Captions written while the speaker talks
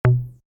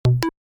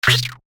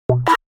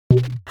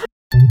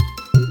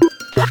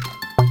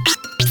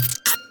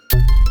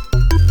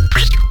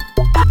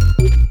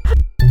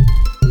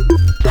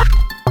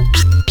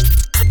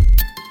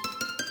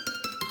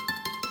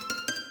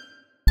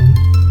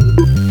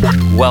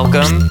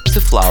Welcome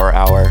to Flower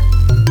Hour.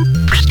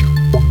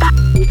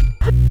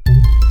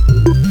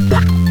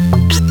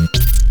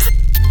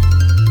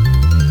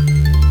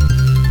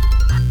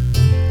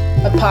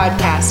 A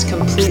podcast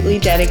completely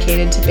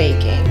dedicated to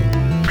baking.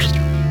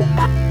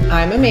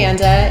 I'm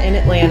Amanda in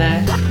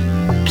Atlanta.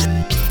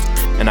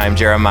 And I'm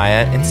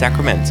Jeremiah in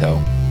Sacramento.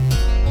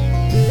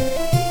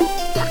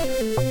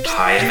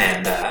 Hi,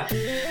 Amanda.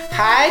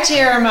 Hi,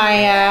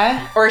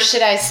 Jeremiah. Or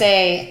should I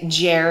say,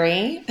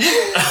 Jerry?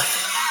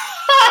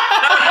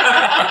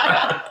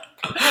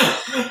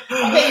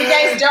 Okay, you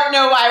guys don't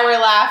know why we're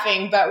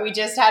laughing, but we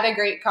just had a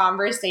great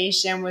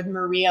conversation with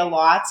Maria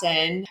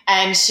Lawton.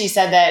 And she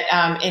said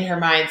that in her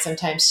mind,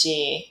 sometimes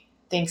she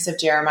thinks of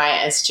Jeremiah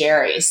as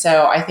Jerry.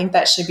 So I think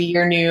that should be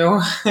your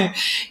new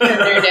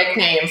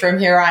nickname from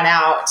here on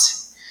out.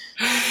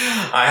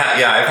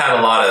 I've had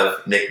a lot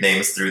of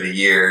nicknames through the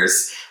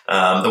years.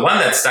 The one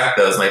that stuck,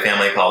 though, is my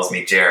family calls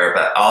me Jer,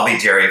 but I'll be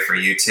Jerry for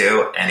you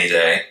too, any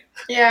day.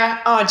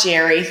 Yeah. Oh,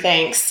 Jerry,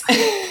 thanks.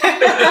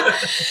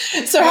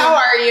 So how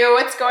are you?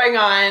 What's going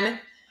on?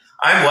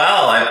 I'm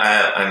well.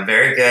 I'm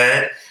very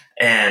good.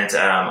 And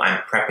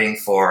I'm prepping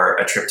for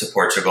a trip to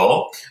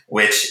Portugal,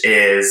 which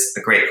is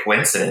a great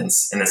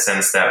coincidence in the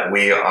sense that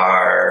we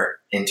are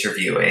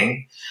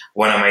interviewing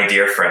one of my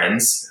dear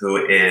friends who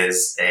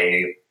is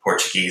a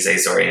Portuguese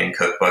Azorean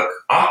cookbook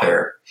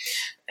author.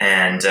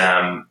 And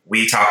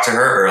we talked to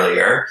her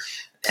earlier,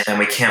 and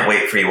we can't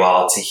wait for you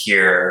all to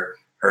hear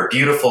her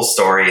beautiful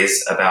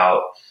stories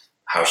about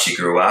how she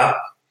grew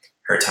up,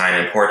 her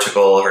time in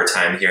Portugal, her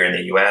time here in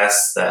the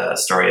U.S., the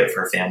story of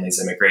her family's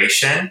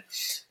immigration,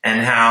 and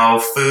how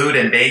food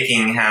and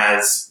baking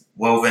has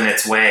woven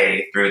its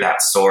way through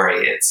that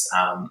story. It's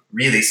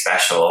really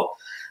special.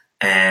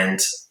 And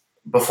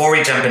before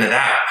we jump into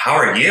that, how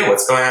are you?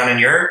 What's going on in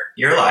your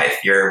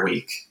life, your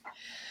week?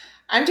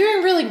 I'm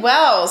doing really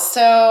well.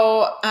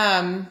 So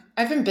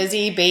I've been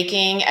busy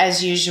baking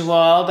as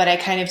usual, but I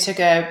kind of took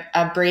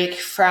a break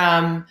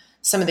from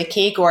some of the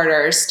cake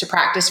orders to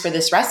practice for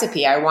this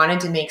recipe. I wanted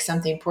to make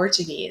something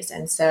Portuguese.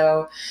 And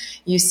so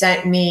you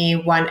sent me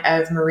one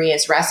of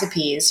Maria's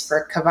recipes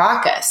for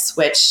cavacas,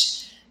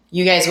 which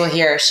you guys will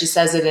hear. She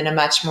says it in a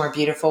much more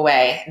beautiful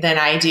way than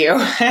I do.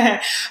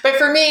 But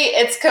for me,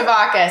 it's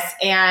cavacas.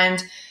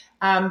 And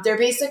they're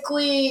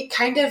basically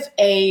kind of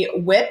a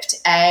whipped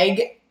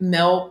egg,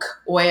 milk,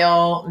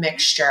 oil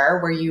mixture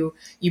where you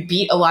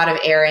beat a lot of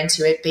air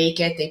into it, bake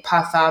it, they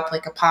puff up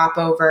like a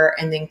popover,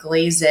 and then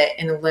glaze it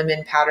in a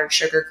lemon powdered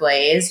sugar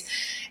glaze.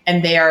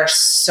 And they are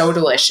so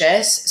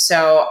delicious.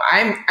 So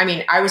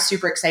I was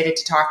super excited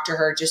to talk to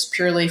her just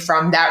purely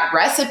from that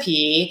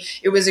recipe.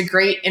 It was a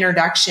great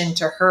introduction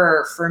to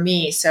her for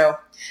me. So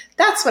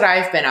that's what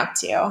I've been up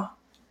to.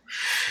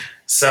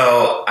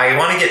 So I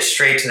want to get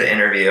straight to the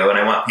interview, and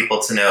I want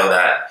people to know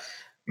that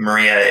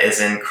Maria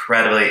is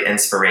incredibly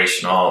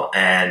inspirational,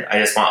 and I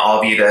just want all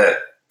of you to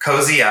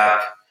cozy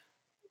up,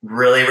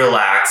 really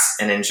relax,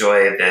 and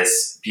enjoy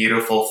this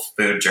beautiful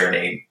food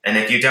journey. And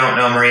if you don't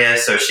know Maria,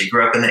 so she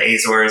grew up in the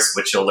Azores,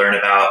 which you'll learn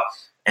about,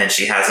 and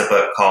she has a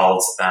book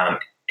called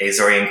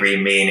Azorean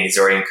Greenbean,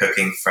 Azorean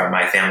Cooking from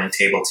My Family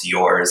Table to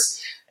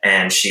Yours,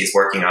 and she's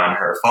working on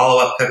her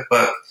follow-up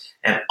cookbook.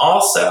 And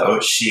also,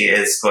 she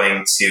is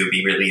going to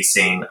be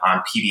releasing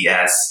on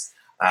PBS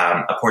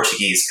a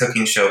Portuguese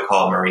cooking show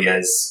called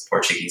Maria's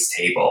Portuguese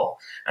Table,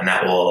 and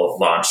that will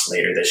launch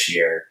later this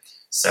year.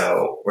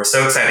 So we're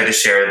so excited to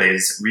share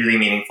these really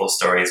meaningful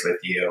stories with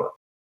you.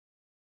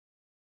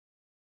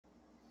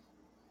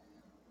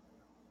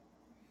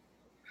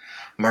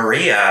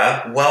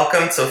 Maria,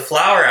 welcome to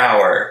Flower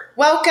Hour.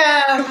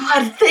 Welcome.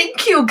 God,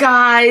 thank you,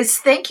 guys.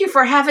 Thank you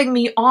for having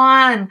me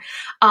on.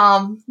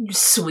 You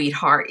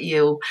sweetheart,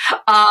 you.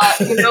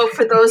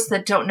 For those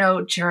that don't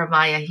know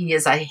Jeremiah, he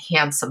is a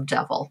handsome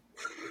devil.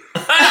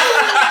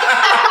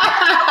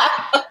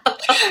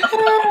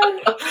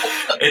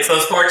 It's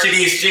those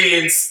Portuguese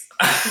genes.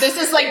 This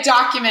is like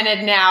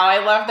documented now. I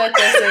love that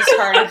this is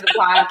part of the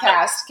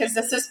podcast because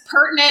this is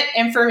pertinent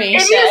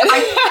information.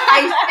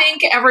 I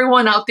think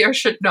everyone out there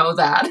should know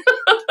that.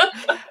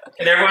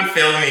 Can everyone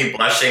feel me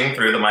blushing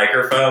through the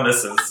microphone?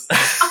 This is...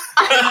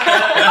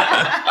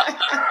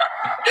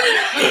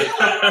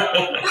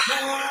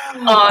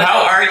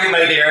 How are you,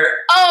 my dear?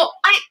 Oh,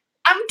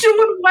 I'm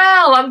doing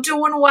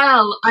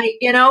well.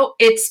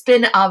 It's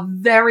been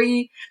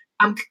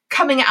I'm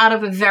coming out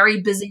of a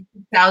very busy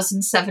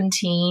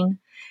 2017.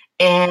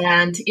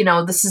 And,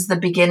 this is the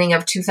beginning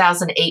of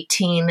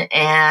 2018.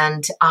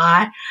 And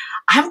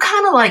I'm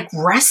kind of like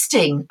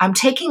resting. I'm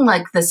taking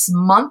like this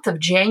month of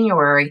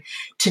January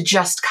to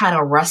just kind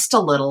of rest a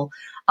little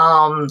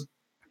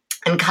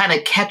and kind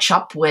of catch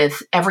up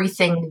with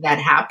everything that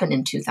happened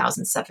in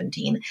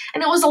 2017.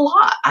 And it was a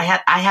lot. I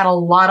had a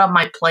lot on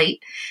my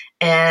plate.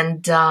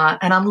 And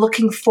I'm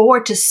looking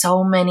forward to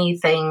so many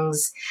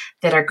things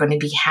that are going to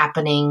be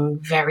happening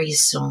very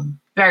soon.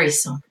 Very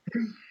soon.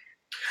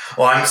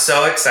 Well, I'm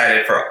so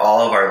excited for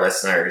all of our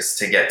listeners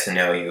to get to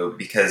know you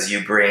because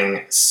you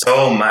bring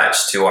so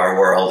much to our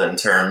world in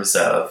terms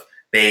of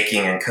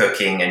baking and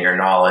cooking and your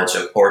knowledge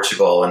of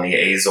Portugal and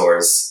the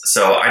Azores.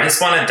 So I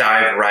just want to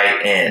dive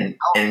right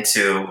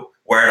into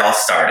where it all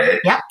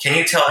started. Yeah. Can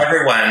you tell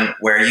everyone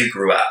where you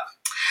grew up?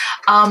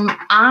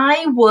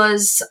 I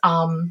was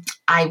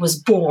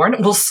born.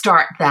 We'll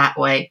start that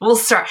way. We'll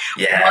start.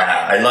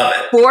 Yeah, I love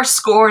it.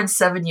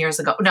 7 years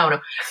ago. No.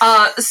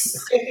 I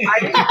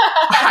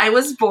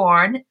was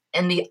born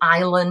in the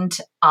island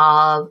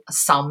of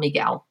San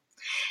Miguel.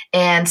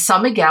 And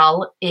San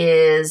Miguel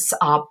is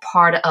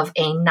part of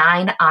a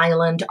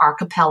 9-island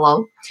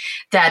archipelago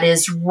that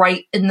is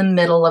right in the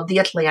middle of the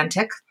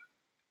Atlantic.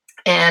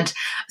 And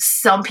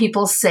some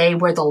people say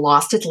we're the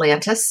lost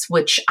Atlantis,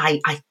 which I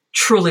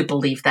truly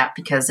believe that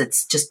because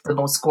it's just the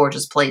most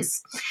gorgeous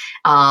place.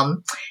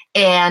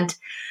 And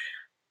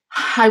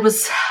I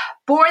was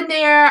born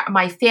there.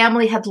 My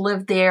family had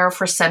lived there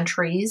for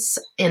centuries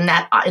in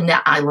that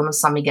island of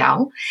San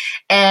Miguel.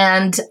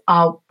 And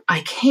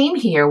I came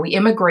here. We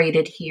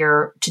immigrated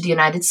here to the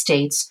United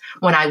States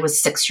when I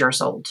was 6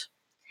 years old.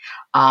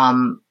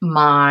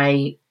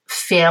 My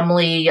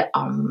family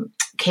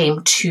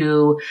came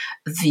to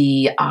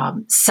the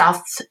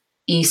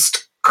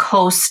southeast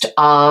coast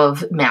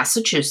of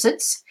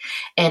Massachusetts,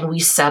 and we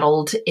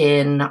settled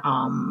in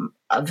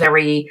a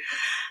very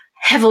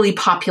heavily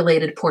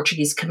populated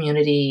Portuguese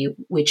community,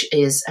 which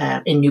is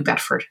in New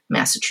Bedford,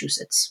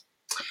 Massachusetts.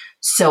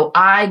 So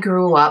I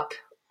grew up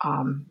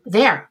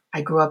there.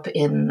 I grew up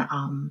in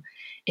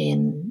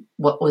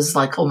what was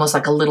like almost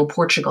like a little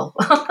Portugal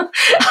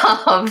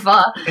of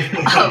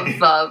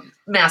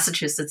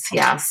Massachusetts.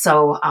 Yeah.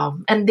 So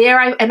and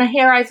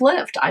here I've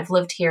lived. I've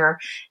lived here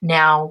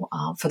now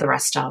for the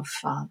rest of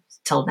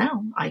till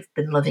now. I've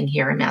been living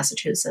here in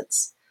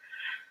Massachusetts.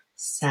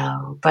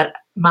 So, but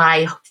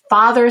my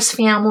father's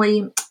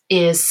family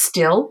is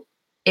still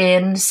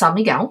in San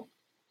Miguel.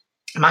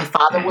 My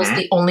father was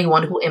the only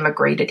one who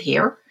immigrated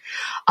here.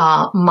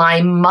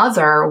 My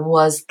mother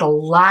was the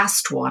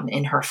last one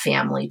in her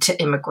family to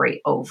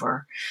immigrate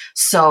over.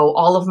 So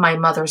all of my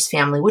mother's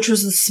family, which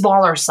was the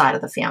smaller side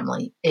of the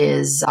family,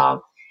 is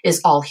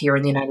all here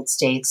in the United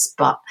States.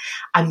 But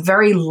I'm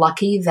very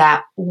lucky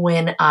that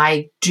when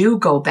I do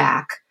go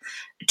back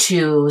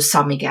to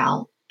San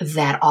Miguel,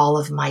 that all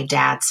of my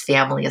dad's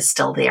family is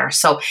still there.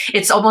 So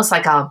it's almost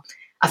like a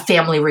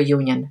family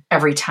reunion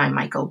every time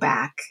I go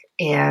back.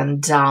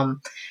 And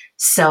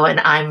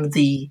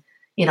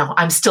and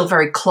I'm still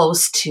very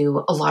close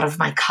to a lot of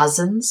my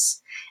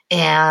cousins,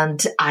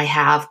 and I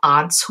have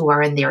aunts who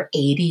are in their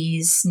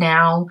 80s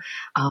now.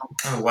 Oh,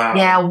 wow.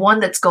 Yeah, one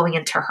that's going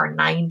into her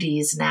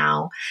 90s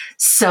now.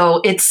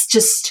 So it's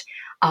just,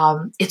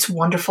 it's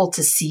wonderful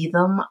to see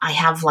them. I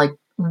have like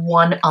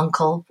one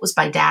uncle, was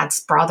my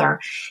dad's brother.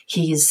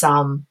 He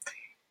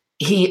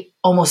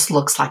almost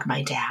looks like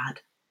my dad.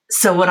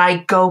 So when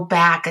I go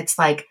back, it's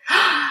like,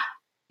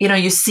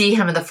 you see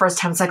him and the first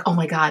time it's like, oh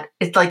my God,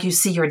 it's like you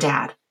see your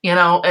dad, and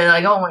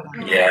like, oh my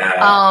God.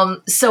 Yeah.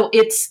 So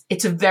it's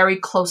very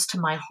close to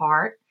my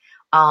heart.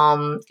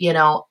 The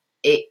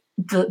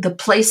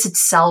place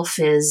itself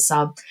is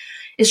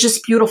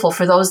just beautiful.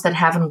 For those that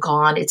haven't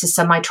gone, it's a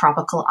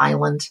semi-tropical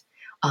island.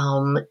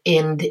 And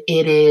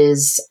it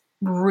is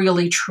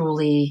really,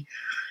 truly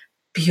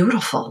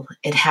beautiful.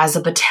 It has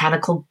a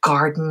botanical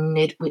garden.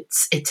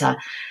 It's a,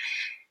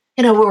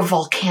 we're a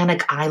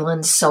volcanic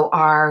island. So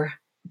our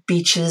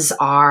beaches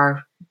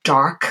are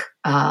dark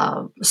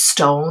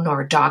stone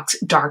or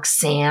dark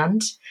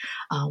sand.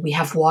 We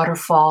have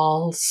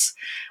waterfalls.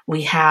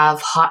 We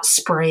have hot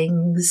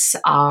springs.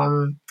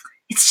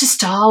 It's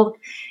just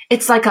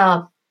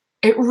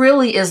it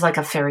really is like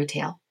a fairy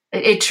tale.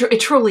 It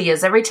truly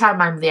is. Every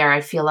time I'm there,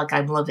 I feel like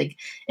I'm living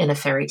in a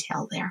fairy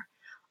tale there.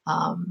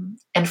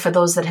 And for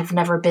those that have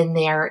never been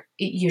there,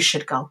 you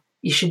should go.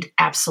 You should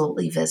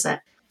absolutely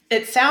visit.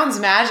 It sounds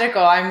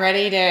magical. I'm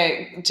ready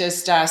to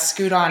just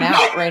scoot on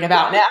out right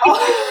about now.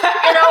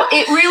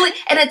 It really,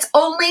 and it's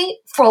only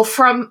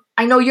from,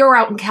 I know you're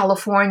out in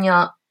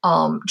California,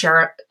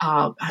 Jared,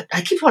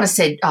 I keep wanting to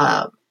say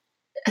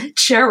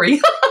Cherry,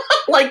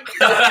 like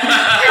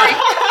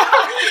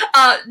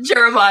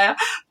Jeremiah,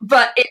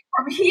 but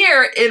from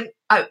here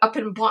up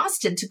in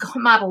Boston to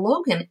come out of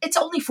Logan, it's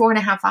only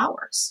 4.5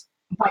 hours.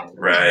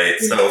 Right,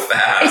 so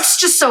fast. It's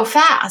just so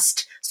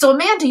fast. So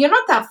Amanda, you're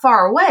not that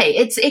far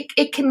away.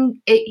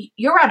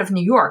 You're out of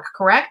New York,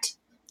 correct?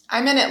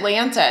 I'm in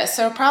Atlanta,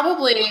 so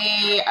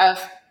probably a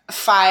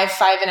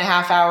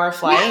 5.5 hour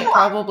flight. Yeah.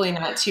 Probably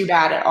not too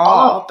bad at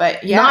all,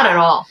 but yeah. Not at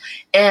all.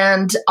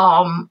 And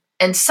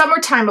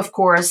summertime, of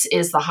course,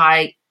 is the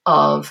height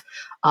of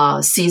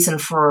season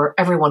for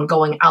everyone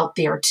going out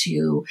there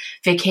to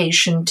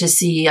vacation, to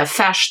see a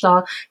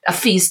festa, a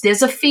feast.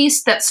 There's a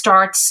feast that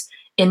starts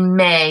in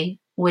May,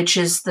 which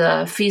is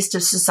the Feast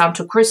of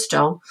Santo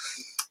Cristo.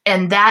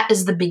 And that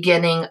is the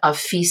beginning of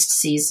feast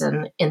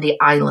season in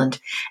the island.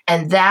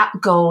 And that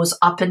goes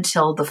up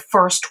until the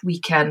first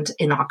weekend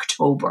in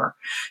October.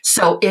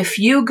 So if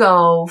you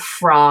go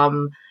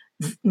from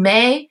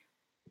May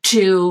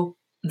to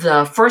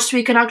the first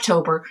week in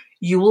October,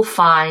 you will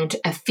find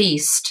a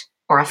feast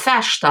or a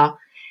festa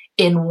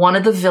in one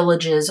of the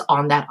villages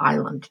on that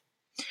island.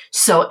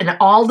 So, and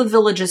all the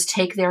villages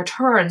take their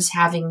turns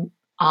having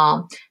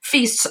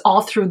feasts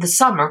all through the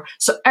summer.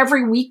 So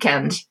every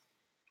weekend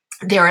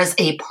there is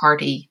a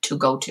party to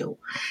go to.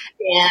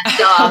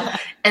 And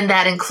and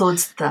that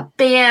includes the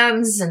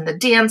bands and the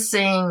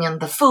dancing and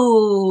the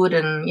food,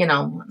 and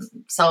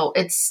so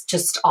it's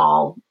just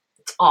all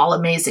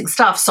amazing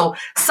stuff. So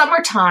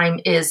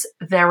summertime is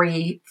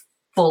very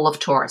full of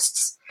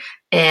tourists,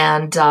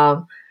 and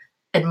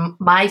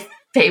my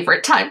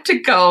favorite time to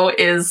go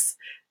is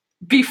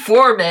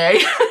before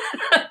May.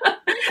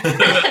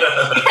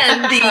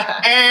 And the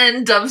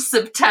end of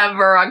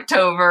September,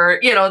 October,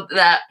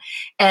 that.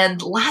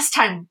 And last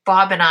time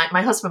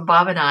my husband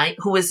Bob and I,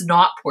 who is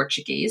not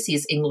Portuguese,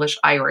 he's English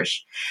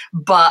Irish,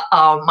 but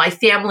my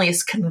family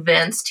is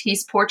convinced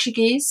he's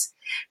Portuguese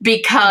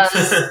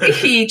because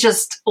he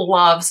just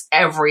loves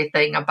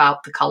everything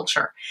about the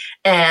culture.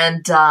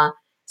 And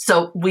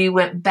so we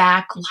went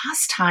back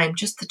last time,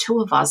 just the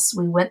two of us.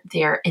 We went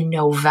there in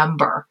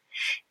November.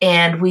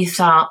 And we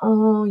thought,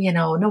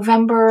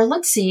 November,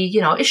 let's see,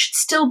 it should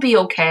still be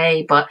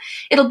okay, but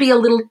it'll be a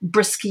little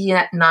brisky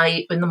at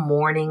night, in the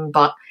morning,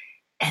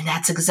 and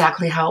that's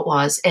exactly how it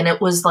was. And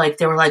it was like,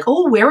 they were like,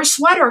 oh, wear a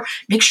sweater,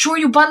 make sure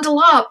you bundle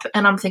up.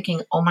 And I'm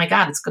thinking, oh my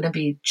God, it's going to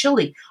be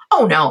chilly.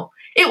 Oh no,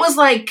 it was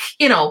like,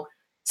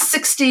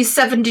 60,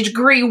 70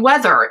 degree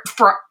weather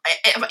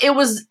it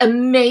was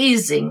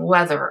amazing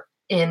weather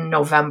in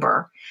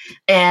November.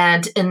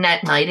 And in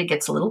that night, it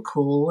gets a little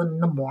cool, and in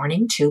the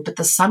morning too, but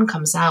the sun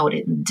comes out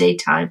in the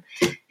daytime.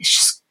 It's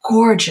just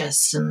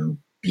gorgeous and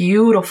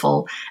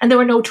beautiful. And there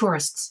were no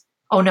tourists.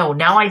 Oh no,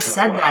 now I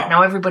said that.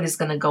 Now everybody's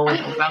going to go in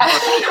November.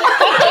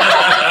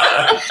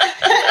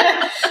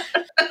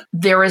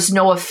 There is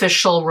no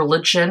official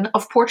religion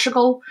of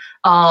Portugal.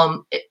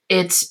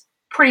 It's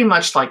pretty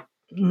much like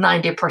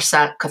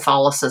 90%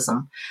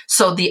 Catholicism.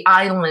 So the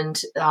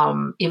island,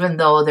 even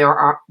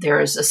though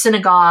there's a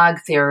synagogue,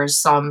 there's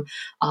some,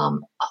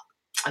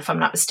 if I'm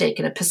not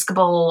mistaken,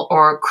 Episcopal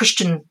or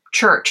Christian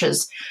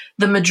churches,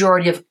 the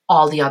majority of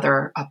all the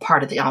other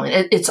part of the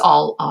island, it's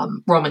all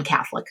Roman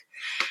Catholic.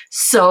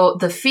 So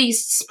the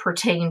feasts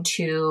pertain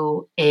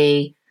to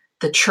the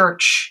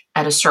church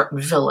at a certain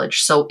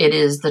village. So it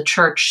is the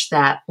church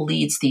that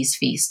leads these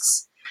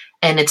feasts.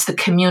 And it's the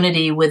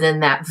community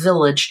within that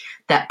village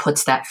that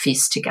puts that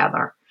feast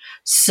together.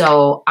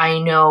 So I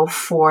know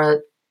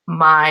for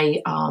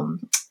the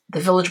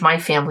village my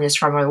family is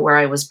from, where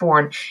I was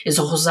born, is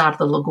Rosar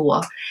da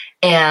Lagoa.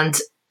 And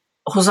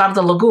Rosar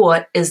da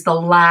Lagoa is the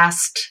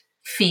last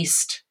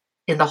feast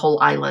in the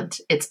whole island.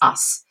 It's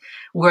us.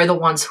 We're the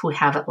ones who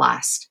have it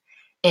last.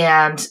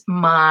 And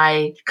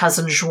my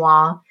cousin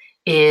João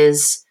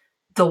is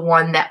the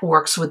one that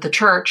works with the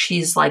church.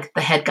 He's like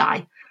the head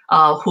guy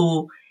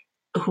who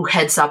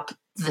heads up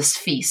this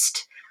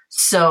feast.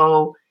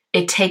 So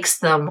it takes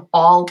them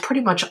pretty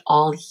much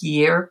all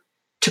year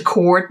to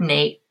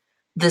coordinate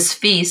this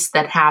feast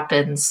that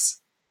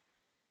happens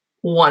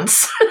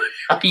once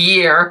a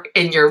year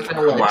in your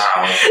village.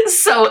 Wow.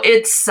 So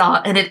it's,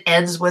 and it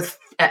ends with,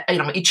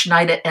 each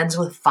night it ends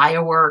with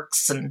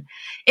fireworks, and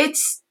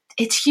it's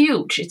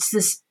huge. It's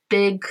this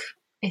big,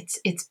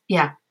 it's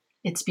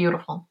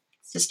beautiful.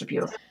 It's just a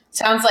beautiful.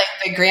 Sounds like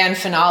the grand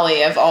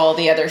finale of all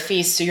the other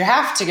feasts. So you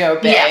have to go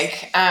big.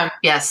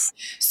 Yes.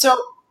 So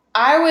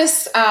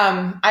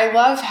I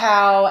love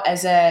how,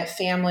 as a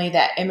family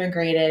that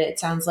immigrated, it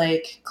sounds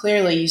like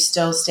clearly you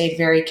still stayed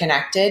very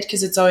connected,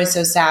 because it's always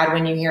so sad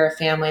when you hear a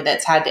family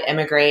that's had to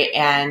immigrate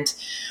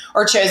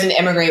or chosen to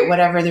immigrate,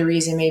 whatever the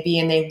reason may be,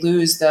 and they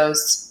lose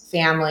those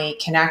family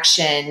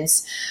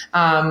connections.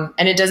 And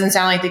it doesn't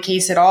sound like the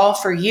case at all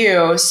for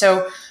you.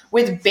 So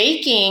with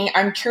baking,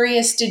 I'm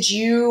curious, did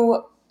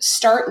you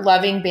start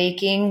loving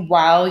baking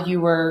while you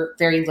were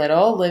very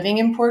little living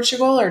in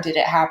Portugal, or did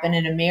it happen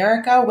in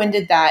America? When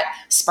did that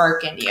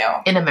spark in you?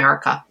 In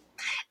America.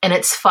 And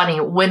it's funny,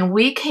 when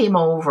we came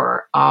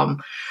over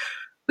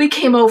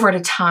at a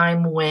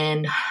time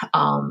when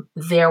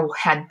there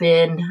had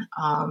been,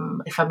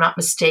 if I'm not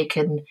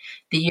mistaken,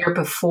 the year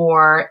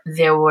before,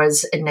 there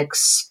was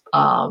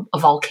a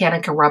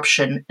volcanic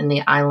eruption in the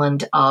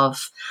island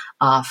of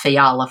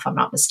Fayal, if I'm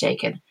not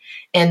mistaken.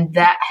 And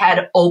that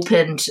had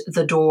opened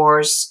the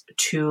doors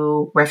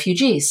to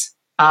refugees,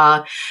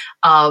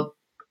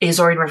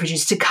 Azorean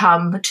refugees, to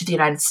come to the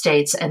United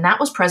States. And that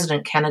was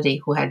President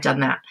Kennedy who had done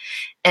that.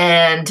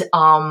 And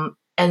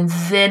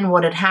then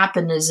what had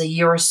happened is, a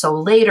year or so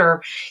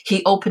later,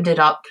 he opened it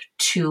up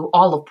to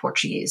all of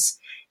Portuguese.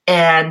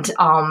 And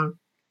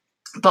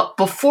but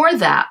before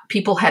that,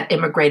 people had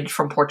immigrated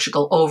from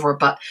Portugal over.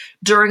 But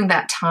during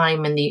that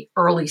time in the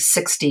early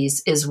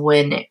 60s is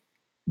when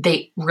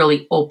they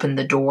really opened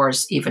the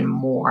doors even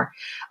more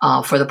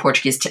for the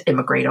Portuguese to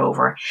immigrate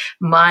over.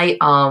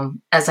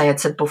 As I had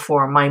said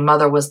before, my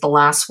mother was the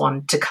last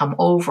one to come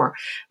over.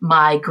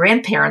 My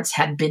grandparents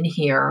had been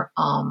here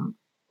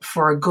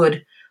for a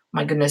good,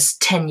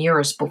 10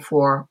 years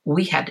before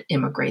we had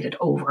immigrated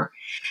over.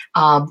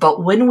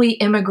 But when we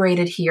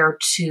immigrated here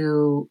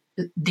to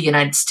the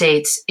United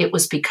States, it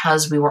was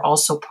because we were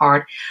also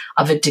part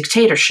of a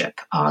dictatorship.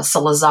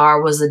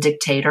 Salazar was a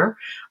dictator.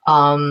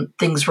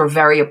 Things were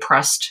very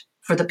oppressed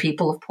for the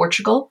people of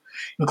Portugal,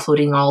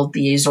 including all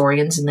the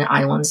Azorians and the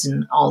islands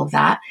and all of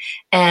that.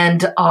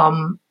 And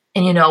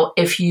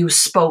if you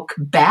spoke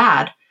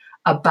bad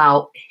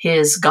about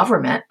his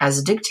government as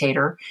a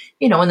dictator,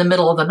 in the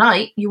middle of the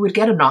night, you would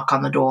get a knock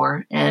on the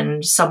door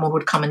and someone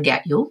would come and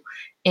get you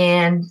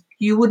and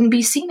you wouldn't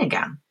be seen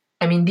again.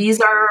 I mean, these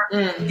are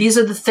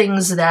the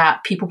things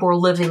that people were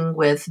living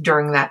with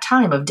during that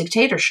time of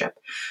dictatorship.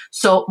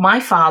 So my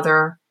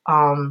father,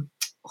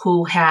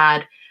 who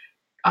had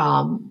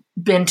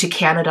been to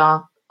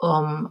Canada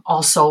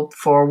also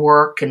for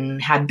work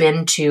and had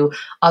been to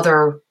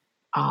other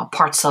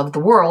parts of the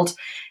world,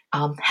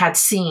 had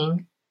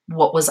seen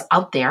what was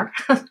out there,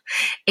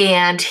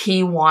 and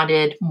he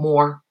wanted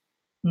more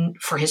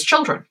for his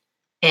children.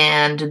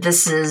 And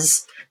this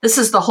is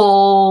the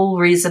whole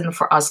reason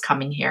for us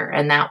coming here,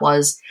 and that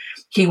was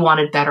he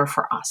wanted better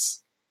for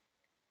us.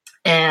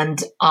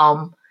 And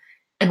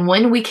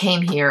when we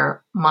came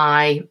here,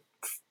 my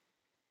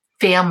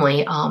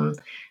family,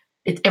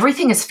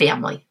 everything is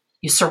family.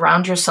 You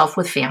surround yourself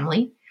with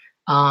family.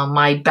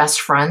 My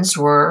best friends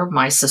were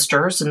my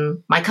sisters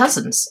and my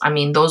cousins. I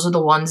mean, those are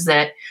the ones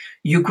that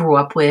you grew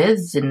up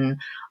with, and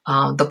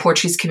the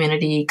Portuguese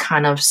community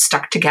kind of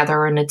stuck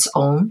together in its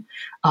own,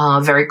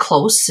 very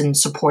close and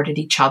supported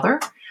each other.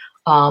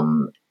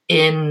 That's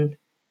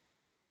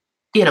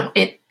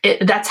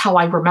how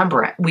I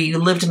remember it. We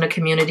lived in a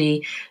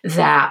community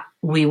that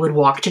we would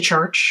walk to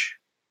church,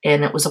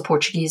 and it was a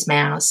Portuguese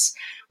mass.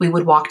 We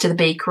would walk to the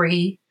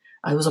bakery.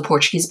 It was a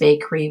Portuguese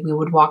bakery. We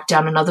would walk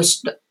down another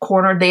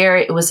corner there.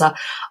 It was a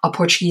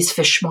Portuguese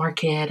fish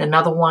market.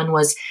 Another one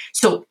was,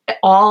 so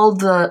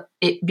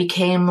it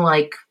became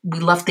like we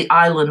left the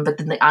island, but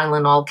then the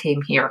island all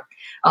came here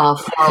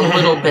for a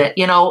little bit,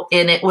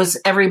 and it was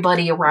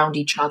everybody around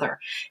each other.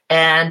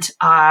 And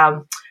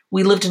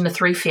we lived in a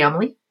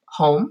 3-family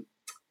home.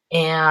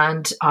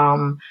 And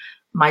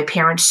my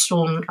parents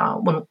soon,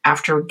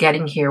 after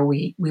getting here,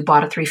 we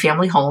bought a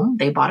 3-family home.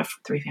 They bought a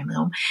 3-family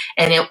home.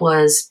 And it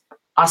was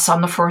us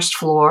on the first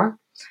floor,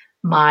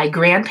 my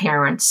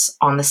grandparents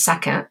on the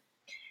second,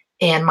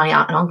 and my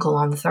aunt and uncle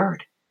on the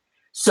third.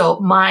 So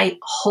my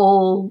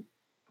whole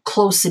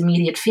close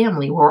immediate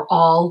family were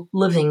all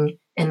living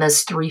in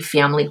this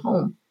 3-family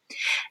home.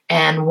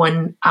 And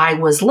when I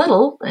was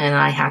little and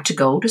I had to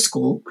go to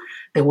school,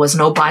 there was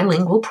no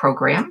bilingual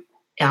program.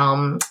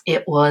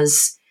 It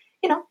was,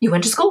 you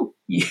went to school.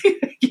 You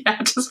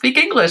had to speak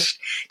English.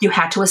 You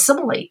had to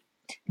assimilate.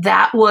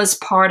 That was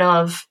part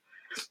of,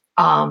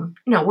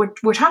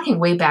 we're talking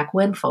way back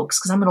when, folks,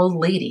 because I'm an old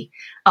lady.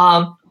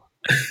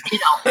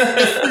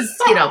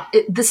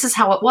 This is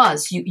how it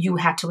was. You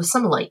had to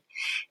assimilate.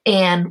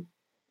 And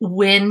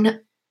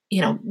when,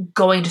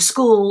 going to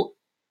school,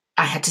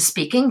 I had to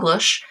speak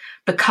English,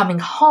 but coming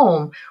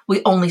home,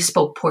 we only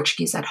spoke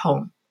Portuguese at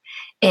home.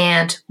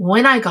 And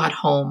when I got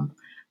home,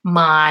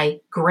 my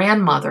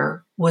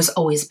grandmother was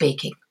always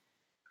baking.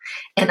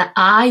 And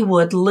I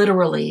would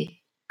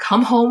literally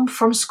come home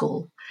from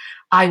school.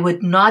 I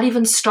would not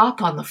even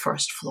stop on the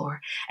first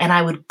floor, and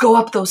I would go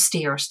up those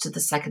stairs to the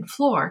second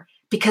floor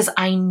because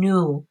I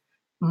knew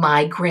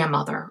my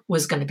grandmother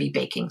was going to be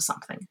baking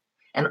something,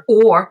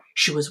 or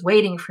she was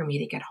waiting for me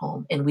to get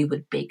home and we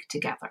would bake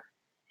together.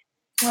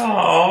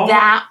 Aww.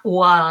 That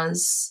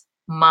was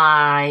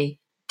my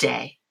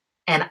day,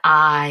 and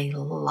I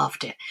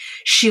loved it.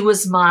 She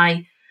was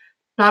not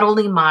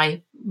only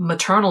my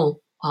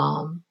maternal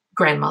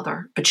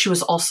grandmother, but she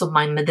was also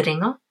my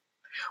madrinha,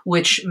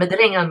 which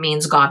madrinha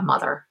means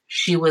godmother.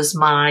 She was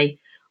my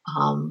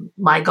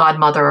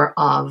godmother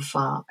of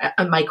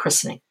my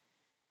christening.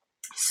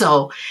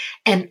 So,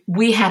 and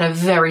we had a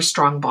very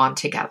strong bond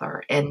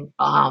together. And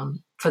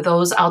for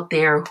those out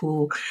there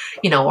who,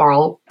 are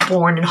all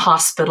born in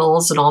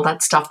hospitals and all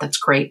that stuff, that's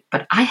great.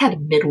 But I had a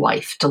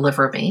midwife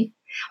deliver me.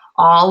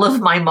 All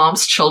of my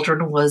mom's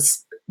children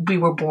we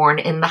were born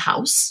in the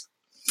house.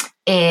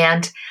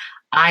 And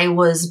I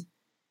was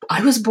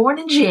born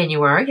in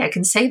January. I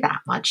can say that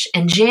much.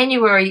 And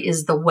January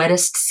is the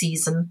wettest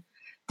season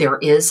there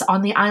is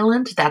on the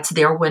island. That's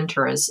their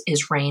winter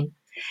is rain.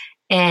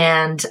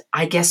 And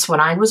I guess when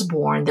I was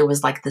born, there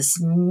was like this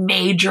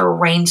major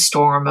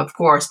rainstorm, of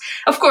course.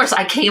 Of course,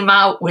 I came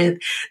out with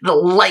the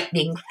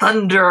lightning,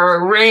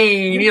 thunder,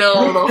 rain,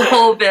 the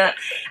whole bit.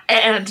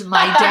 And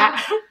my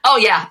dad, oh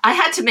yeah, I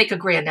had to make a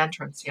grand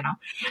entrance,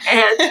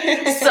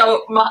 And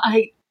so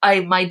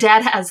my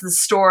dad has the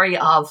story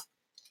of,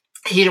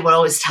 he would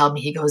always tell me,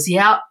 he goes,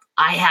 yeah,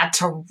 I had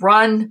to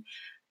run,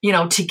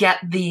 to get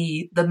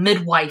the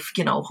midwife,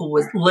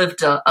 who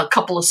lived a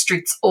couple of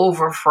streets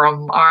over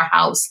from our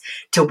house,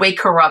 to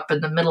wake her up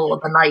in the middle of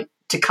the night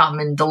to come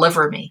and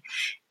deliver me.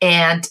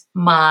 And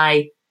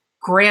my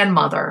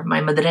grandmother,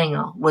 my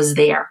madrinha, was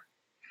there.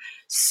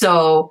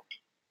 So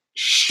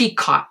she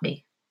caught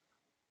me.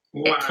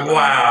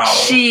 Wow.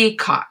 She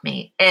caught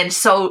me. And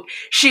so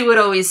she would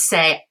always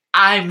say,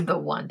 I'm the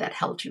one that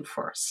held you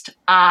first.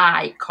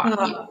 I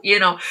caught you, you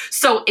know.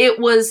 So it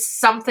was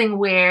something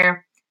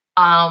where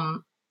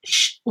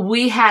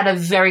we had a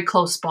very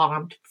close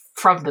bond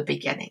from the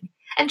beginning.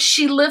 And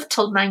she lived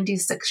till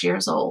 96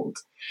 years old.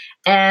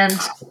 And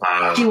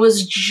she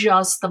was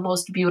just the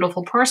most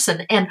beautiful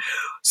person. And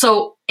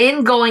so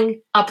in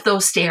going up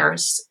those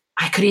stairs,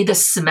 I could either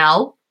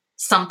smell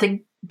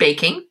something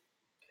baking,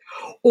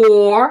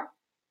 or,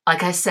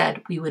 like I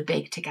said, we would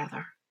bake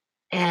together.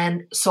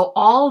 And so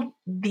all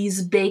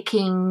these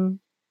baking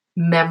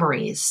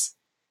memories,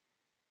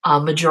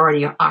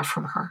 majority are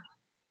from her.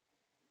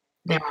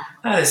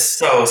 That is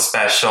so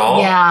special.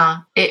 Yeah,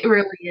 it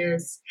really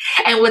is.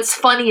 And what's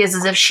funny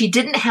is if she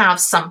didn't have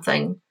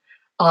something,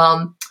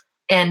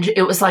 and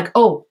it was like,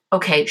 oh,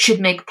 okay,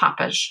 she'd make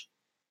papage.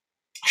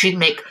 She'd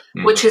make,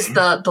 which is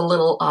the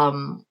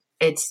little,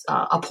 it's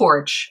a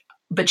porridge,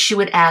 but she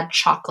would add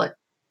chocolate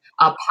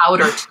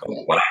powder to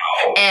it. Wow.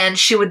 And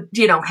she would,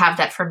 have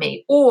that for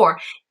me. Or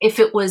if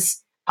it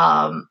was,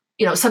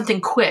 something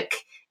quick,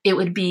 it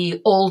would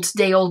be old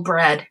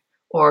bread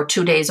or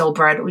 2 days old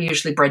bread.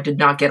 Usually bread did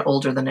not get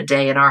older than a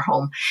day in our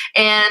home.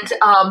 And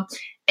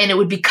it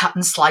would be cut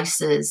in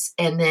slices.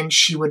 And then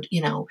she would,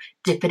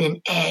 dip it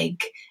in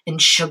egg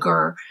and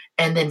sugar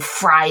and then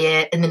fry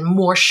it and then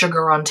more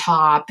sugar on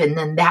top. And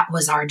then that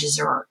was our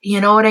dessert. You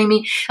know what I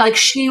mean? Like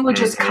she would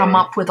just come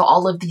up with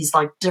all of these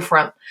like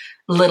different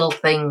little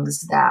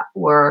things that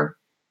were,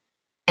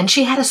 and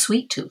she had a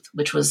sweet tooth,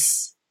 which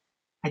was,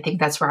 I think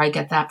that's where I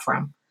get that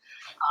from.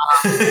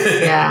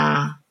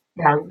 Yeah.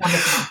 Yeah.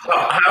 Wonderful.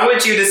 How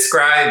would you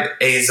describe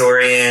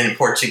Azorean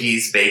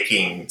Portuguese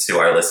baking to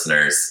our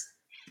listeners?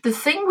 The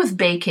thing with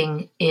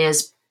baking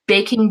is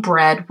baking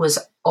bread was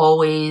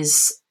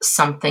always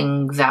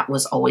something that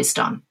was always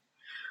done.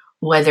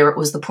 Whether it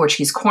was the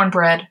Portuguese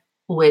cornbread,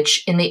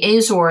 which in the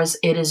Azores,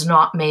 it is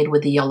not made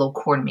with the yellow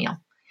cornmeal,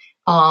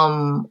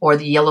 or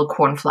the yellow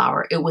corn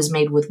flour. It was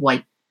made with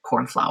white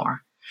corn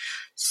flour.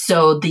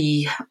 So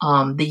the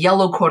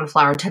yellow corn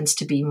flour tends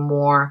to be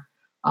more,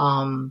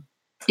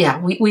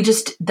 we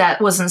just, that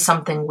wasn't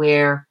something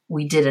where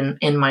we did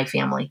in my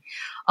family.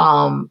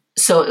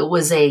 So it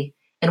was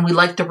and we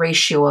liked the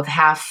ratio of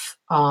half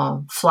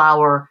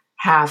flour,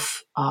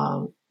 half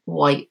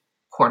white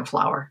corn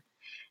flour.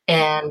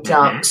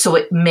 And so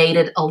it made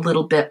it a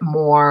little bit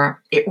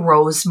more, it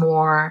rose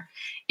more,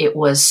 it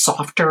was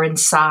softer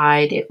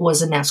inside, it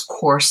wasn't as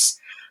coarse,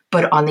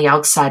 but on the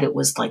outside it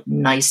was like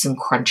nice and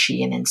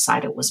crunchy, and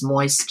inside it was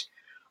moist.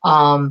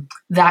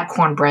 That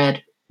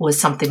cornbread was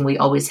something we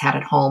always had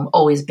at home,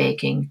 always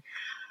baking.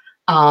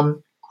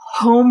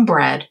 Home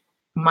bread,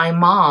 my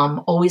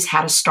mom always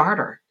had a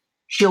starter.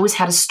 She always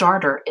had a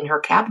starter in her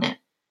cabinet.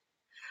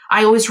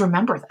 I always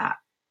remember that.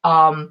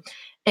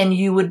 And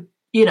you would,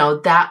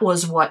 that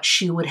was what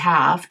she would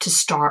have to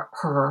start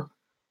her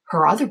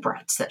other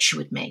breads that she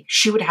would make.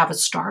 She would have a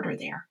starter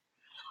there.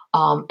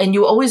 And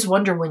you always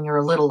wonder when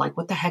you're little, like,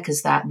 what the heck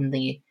is that in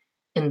the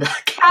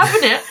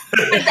cabinet?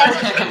 But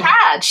that's what she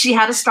had. She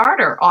had a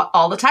starter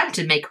all the time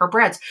to make her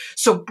breads.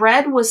 So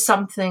bread was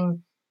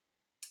something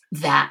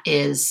that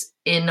is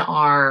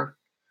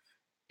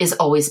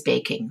always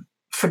baking.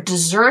 For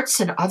desserts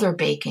and other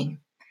baking,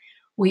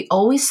 we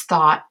always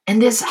thought,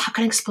 and how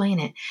can I explain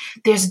it?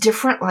 There's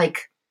different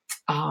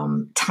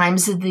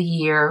times of the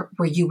year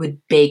where you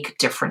would bake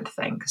different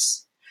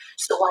things.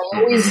 So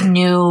I always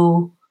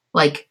knew,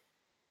 like,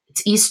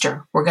 it's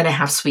Easter, we're going to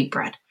have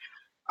sweetbread.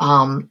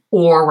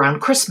 Or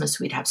around Christmas,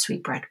 we'd have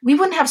sweetbread. We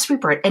wouldn't have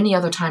sweetbread any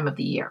other time of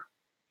the year.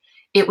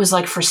 It was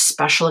like for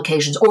special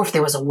occasions, or if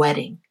there was a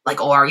wedding, like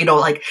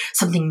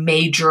something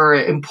major,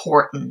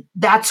 important,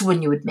 that's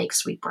when you would make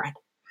sweetbread.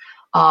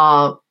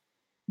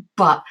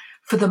 But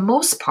for the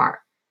most part,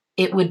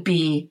 it would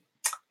be,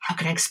 how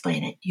can I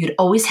explain it? You'd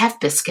always have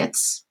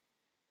biscuits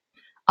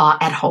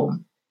at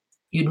home.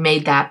 You'd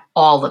made that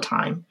all the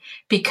time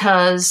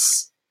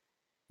because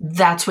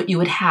that's what you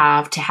would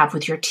have to have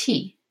with your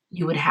tea.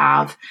 You would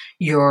have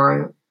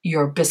your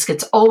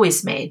biscuits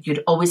always made.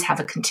 You'd always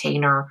have a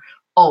container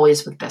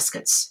always with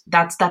biscuits.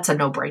 That's a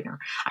no-brainer.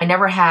 I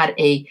never had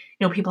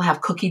people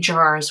have cookie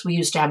jars. We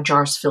used to have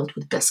jars filled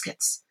with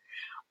biscuits.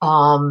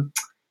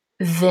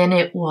 Then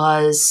it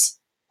was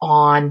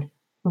on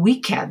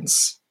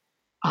weekends,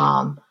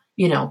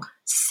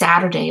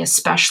 Saturday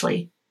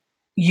especially,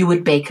 you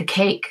would bake a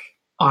cake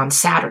on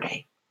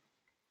Saturday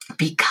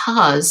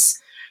because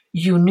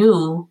you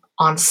knew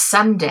on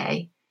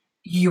Sunday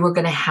you were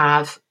going to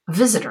have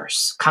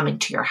visitors coming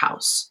to your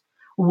house,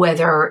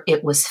 whether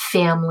it was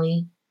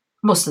family,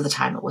 most of the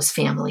time it was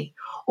family,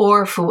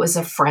 or if it was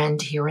a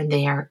friend here and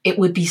there, it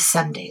would be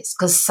Sundays,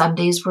 because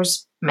Sundays were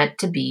meant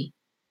to be,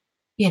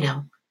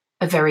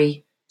 a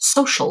very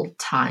social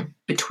time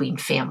between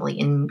family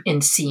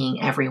and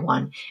seeing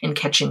everyone and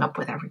catching up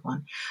with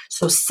everyone.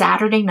 So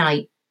Saturday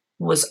night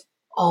was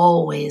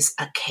always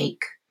a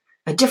cake,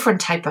 a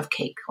different type of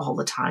cake all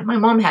the time. My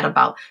mom had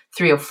about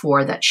 3 or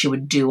 4 that she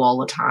would do all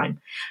the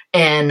time.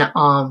 And,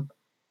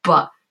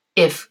 but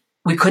if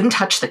we couldn't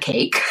touch the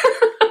cake,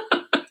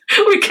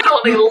 we could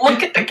they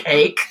look at the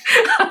cake.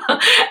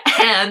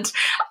 And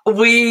when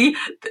we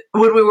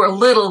were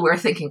little, we were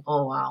thinking,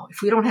 oh, wow,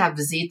 if we don't have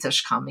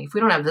visitas coming, if we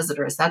don't have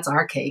visitors, that's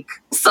our cake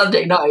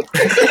Sunday night.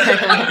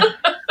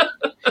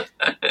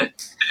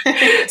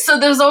 So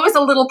there's always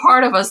a little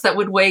part of us that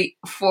would wait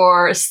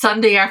for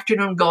Sunday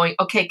afternoon going,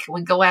 okay, can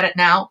we go at it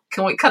now?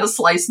 Can we cut a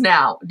slice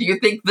now? Do you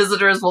think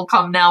visitors will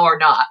come now or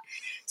not?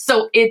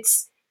 So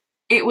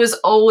it was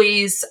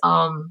always,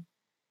 I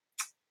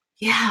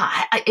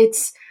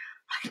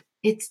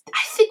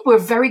think we're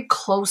very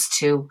close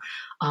to,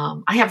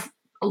 I have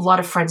a lot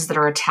of friends that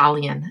are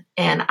Italian,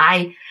 and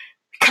I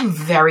become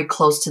very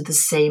close to the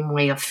same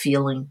way of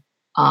feeling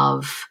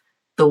of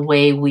the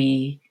way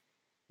we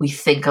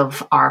think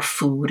of our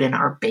food and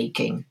our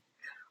baking.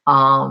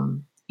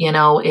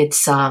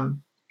 It's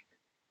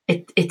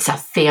a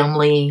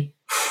family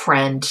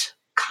friend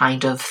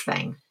kind of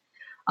thing.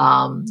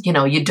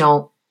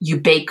 You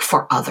bake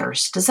for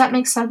others. Does that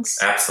make sense?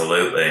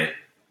 Absolutely.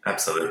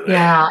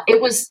 Yeah.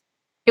 It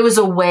was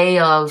a way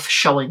of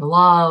showing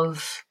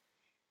love.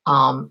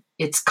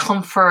 It's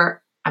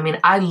comfort. I mean,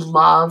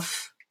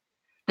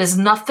 there's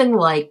nothing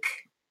like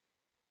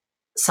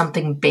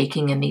something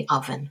baking in the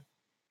oven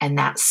and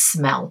that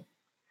smell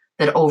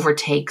that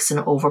overtakes and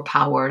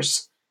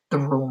overpowers the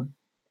room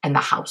and the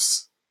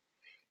house.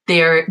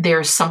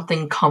 There's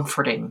something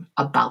comforting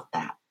about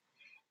that.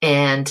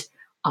 And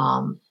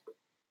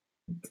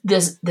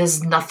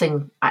there's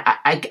nothing,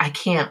 I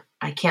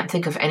can't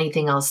think of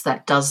anything else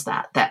that does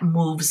that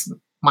moves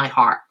my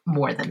heart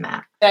more than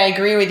that. I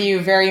agree with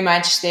you very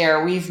much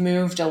there. We've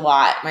moved a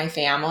lot, my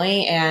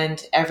family, and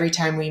every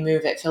time we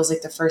move, it feels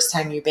like the first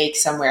time you bake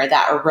somewhere,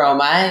 that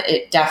aroma,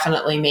 it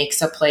definitely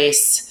makes a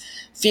place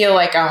feel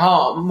like a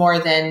home more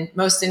than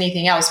most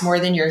anything else, more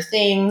than your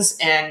things.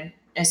 And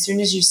as soon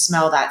as you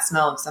smell that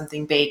smell of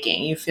something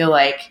baking, you feel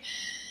like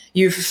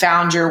you've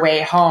found your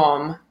way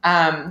home.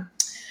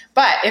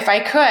 But if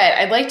I could,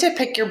 I'd like to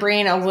pick your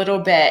brain a little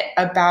bit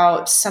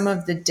about some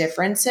of the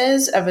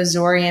differences of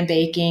Azorean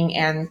baking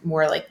and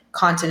more like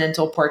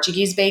continental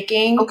Portuguese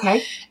baking.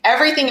 Okay.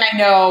 Everything I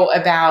know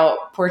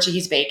about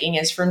Portuguese baking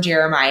is from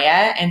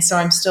Jeremiah, and so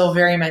I'm still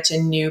very much a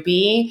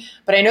newbie,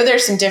 but I know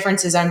there's some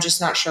differences. I'm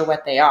just not sure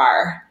what they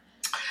are.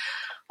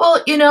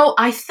 Well,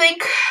 I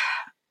think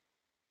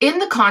in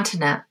the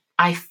continent,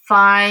 I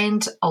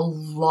find a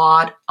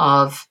lot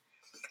of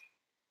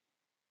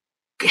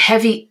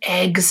heavy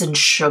eggs and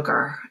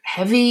sugar,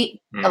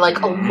 like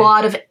a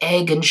lot of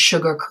egg and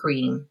sugar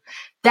cream.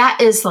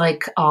 That is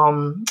like,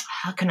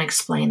 how can I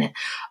explain it?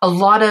 A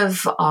lot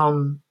of,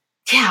 a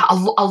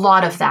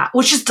lot of that,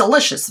 which is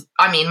delicious.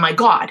 I mean, my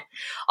God.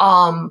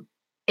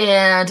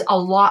 And a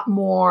lot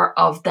more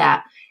of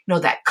that,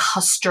 that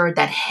custard,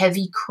 that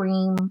heavy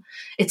cream.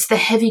 It's the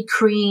heavy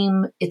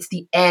cream. It's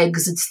the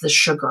eggs. It's the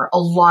sugar. A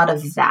lot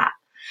of that.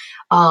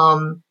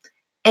 And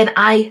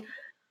I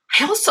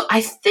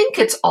think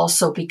it's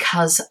also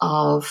because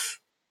of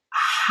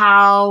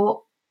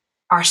how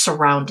our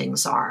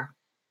surroundings are.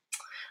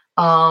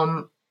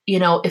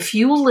 If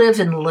you live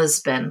in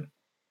Lisbon,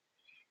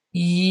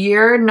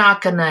 you're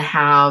not going to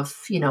have,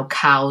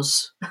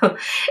 cows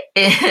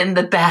in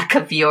the back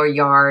of your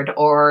yard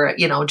or,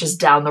 just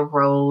down the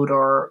road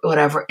or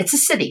whatever. It's a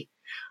city.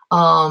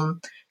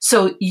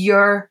 So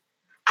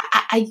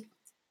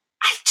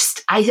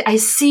I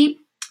see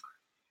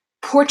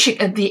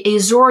the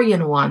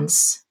Azorean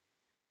ones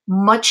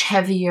much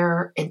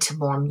heavier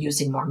into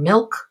using more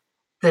milk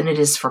than it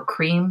is for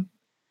cream.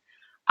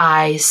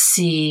 I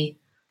see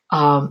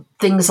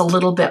things a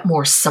little bit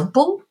more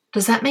simple.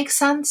 Does that make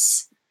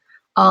sense?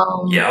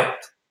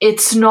 Yep.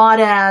 It's not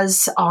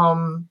as,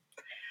 I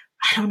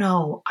don't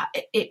know,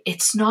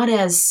 it's not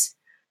as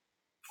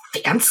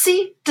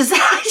fancy. It's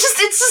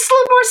just a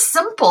little more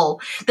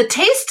simple. The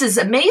taste is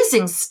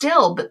amazing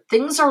still, but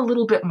things are a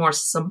little bit more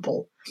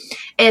simple.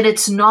 And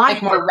it's not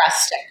like more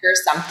rustic or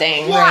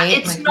something, yeah, right?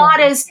 It's not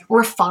as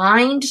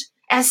refined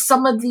as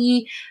some of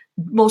the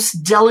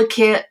most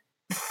delicate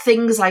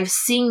things I've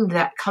seen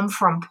that come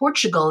from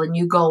Portugal. And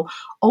you go,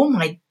 oh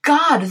my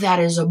God, that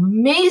is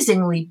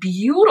amazingly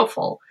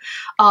beautiful.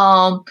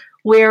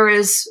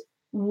 Whereas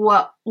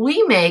what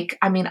we make,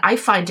 I mean, I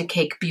find a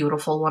cake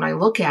beautiful when I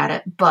look at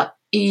it, but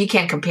you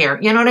can't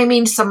compare. You know what I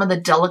mean? Some of the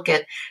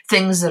delicate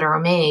things that are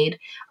made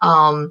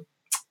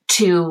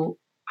to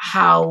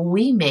how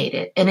we made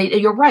it. And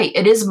you're right,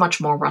 it is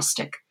much more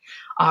rustic,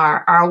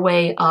 our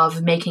way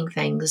of making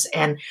things.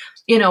 And,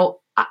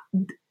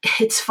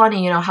 it's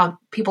funny, how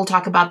people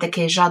talk about the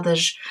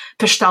queijadas,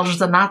 pastéis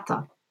de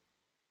nata.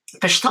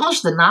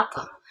 Pastéis de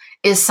nata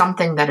is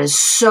something that is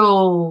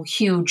so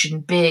huge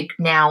and big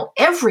now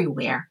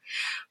everywhere.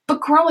 But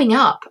growing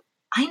up,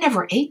 I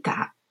never ate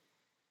that.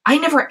 I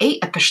never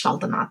ate a pastel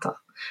de nata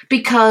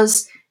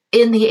because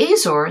in the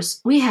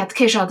Azores, we had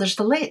queijadas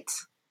de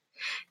leite.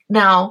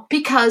 Now,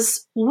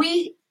 because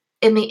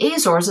in the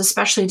Azores,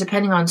 especially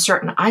depending on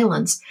certain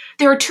islands,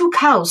 there are 2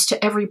 cows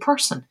to every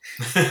person.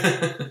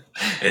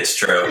 It's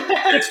true.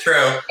 It's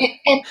true.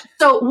 And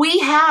so we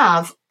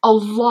have a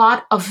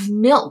lot of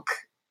milk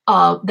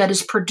that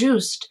is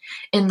produced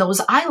in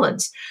those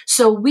islands.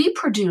 So we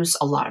produce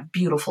a lot of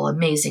beautiful,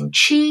 amazing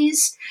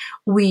cheese.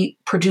 We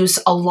produce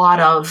a lot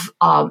of,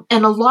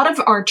 and a lot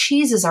of our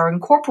cheeses are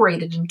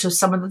incorporated into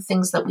some of the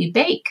things that we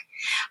bake.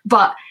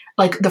 But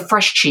like the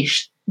fresh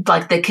cheese,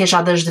 like the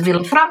queijadas de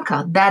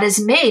Vilafranca, that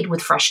is made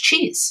with fresh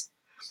cheese.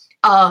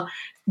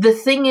 The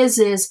thing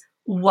is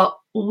what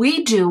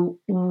we do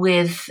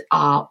with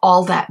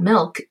all that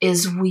milk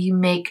is we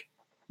make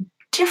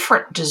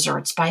different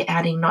desserts by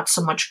adding not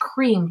so much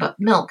cream but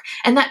milk,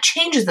 and that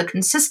changes the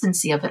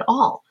consistency of it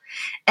all.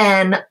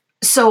 And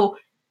so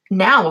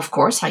now, of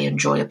course, I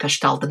enjoy a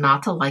pastel de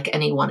nata like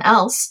anyone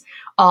else.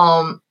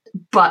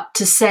 But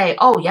to say,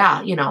 oh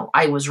yeah,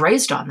 I was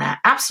raised on that,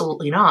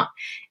 absolutely not.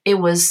 It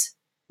was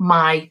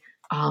my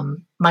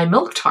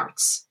milk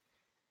tarts.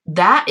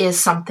 That is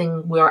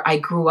something where I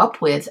grew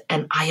up with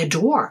and I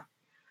adore.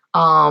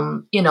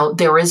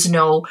 There is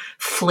no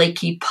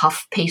flaky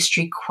puff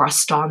pastry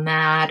crust on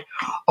that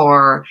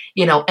or,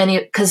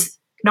 because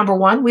number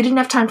one, we didn't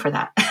have time for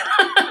that.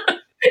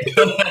 We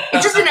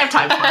just didn't have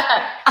time for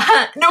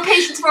it. No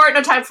patience for it,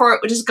 no time for it.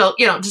 We just go,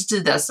 just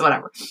do this,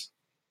 whatever.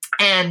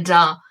 And,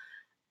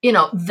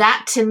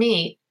 that to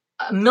me,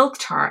 milk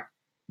tart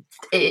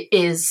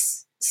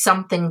is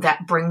something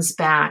that brings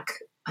back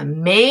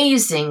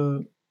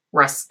amazing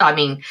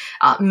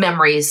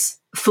memories,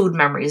 food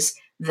memories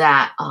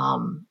that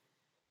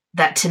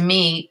to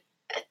me,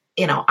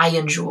 I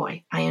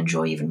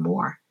enjoy even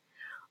more.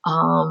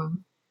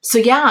 So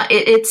yeah,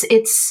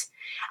 it's,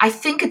 I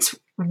think it's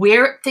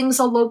where things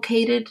are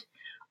located.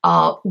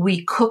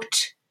 We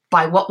cooked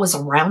by what was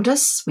around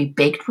us. We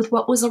baked with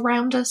what was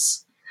around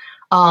us.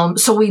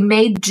 So we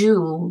may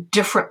do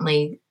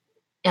differently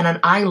in an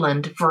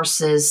island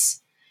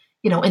versus,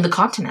 in the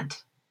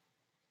continent.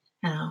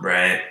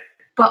 Right.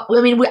 But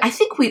I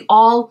think we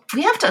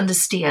have to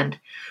understand,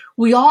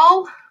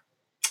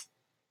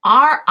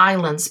 our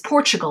islands,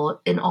 Portugal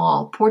and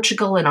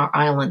our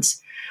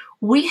islands,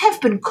 we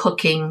have been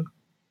cooking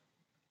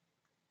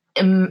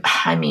and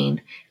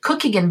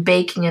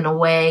baking in a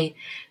way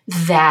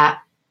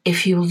that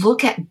if you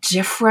look at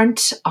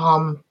different,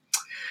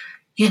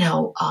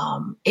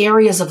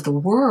 areas of the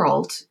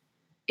world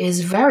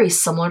is very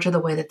similar to the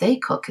way that they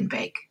cook and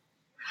bake.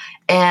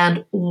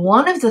 And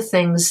one of the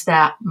things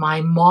that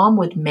my mom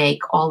would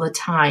make all the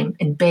time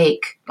and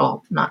bake,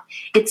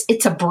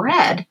 it's a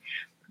bread,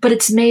 but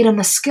it's made in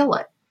a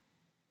skillet.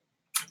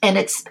 And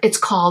it's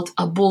called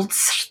a bolo de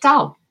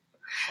sertão.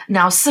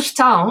 Now,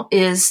 sertão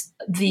is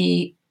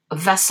the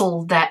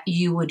vessel that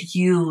you would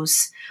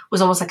use,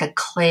 was almost like a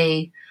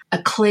clay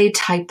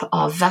type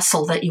of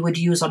vessel that you would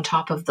use on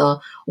top of the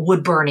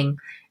wood burning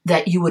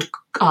that you would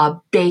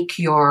bake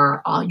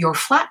your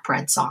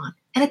flatbreads on.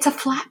 And it's a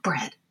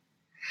flatbread.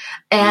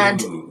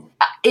 And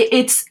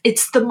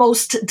it's the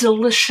most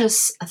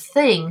delicious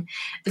thing.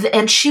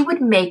 And she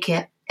would make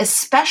it,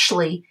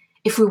 especially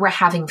if we were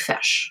having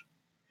fish.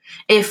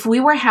 If we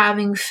were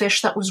having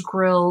fish that was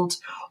grilled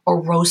or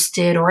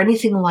roasted or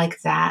anything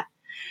like that,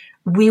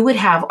 we would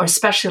have, or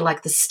especially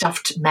like the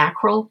stuffed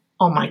mackerel.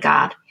 Oh my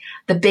God.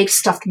 The baked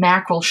stuffed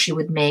mackerel she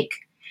would make.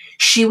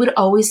 She would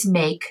always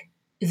make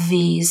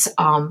these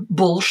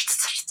bolo de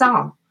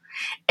sertão.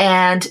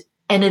 And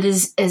it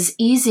is as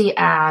easy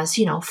as,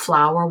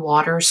 flour,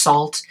 water,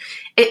 salt.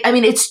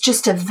 It's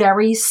just a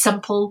very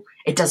simple,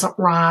 it doesn't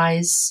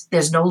rise.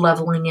 There's no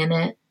leveling in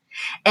it.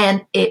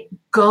 And it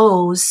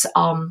goes,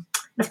 and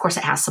of course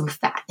it has some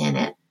fat in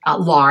it,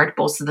 lard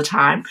most of the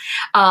time.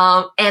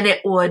 And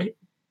it would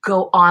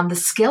go on the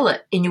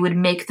skillet and you would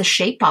make the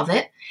shape of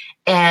it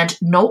and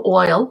no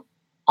oil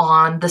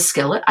on the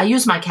skillet. I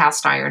use my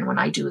cast iron when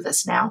I do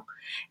this now.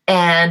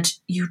 And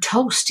you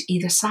toast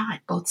either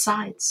side, both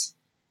sides.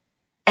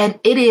 And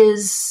it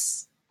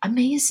is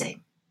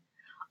amazing.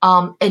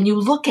 And you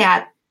look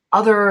at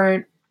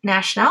other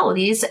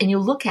nationalities and you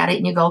look at it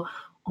and you go,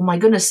 oh my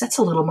goodness, that's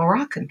a little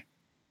Moroccan,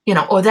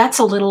 or that's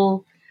a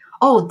little,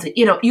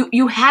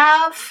 you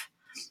have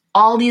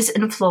all these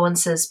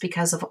influences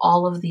because of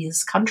all of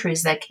these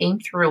countries that came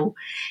through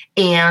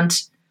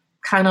and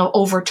kind of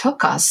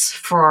overtook us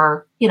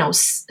for,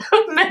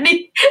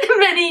 many,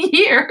 many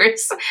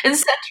years and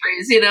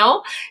centuries,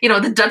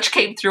 the Dutch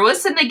came through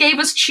us and they gave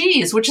us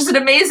cheese, which is an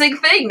amazing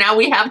thing. Now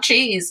we have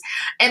cheese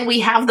and we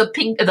have the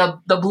pink,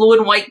 the blue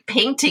and white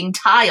painting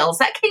tiles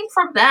that came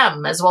from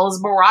them as well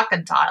as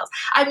Moroccan tiles.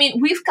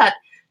 We've got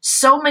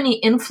so many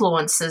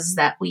influences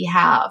that we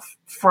have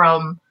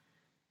from,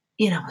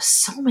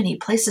 so many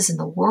places in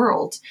the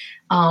world.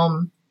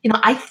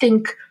 I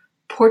think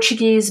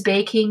Portuguese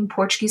baking,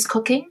 Portuguese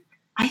cooking,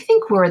 I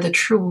think we're the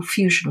true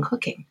fusion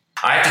cooking.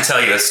 I have to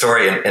tell you a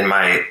story in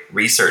my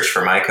research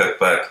for my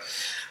cookbook.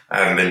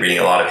 I've been reading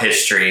a lot of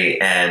history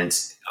and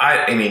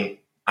I'm going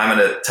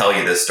to tell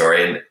you this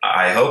story and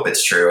I hope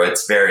it's true.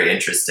 It's very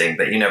interesting,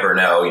 but you never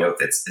know,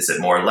 is it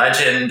more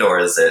legend or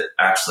is it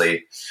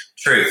actually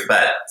truth?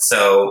 But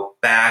so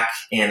back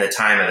in the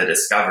time of the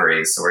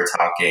discoveries, so we're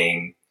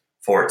talking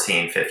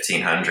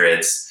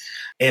 1500s,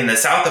 in the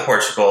south of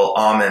Portugal,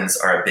 almonds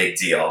are a big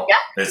deal. Yeah.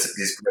 There's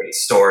these great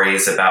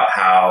stories about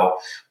how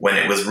when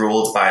it was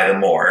ruled by the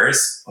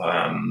Moors,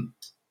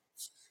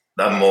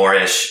 the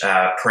Moorish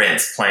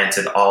prince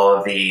planted all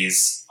of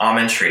these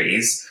almond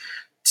trees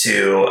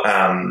to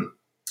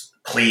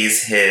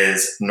please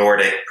his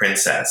Nordic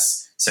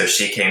princess. So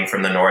she came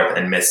from the north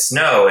and missed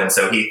snow. And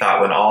so he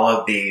thought when all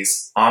of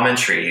these almond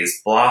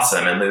trees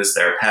blossom and lose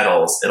their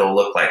petals, it'll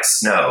look like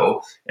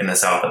snow in the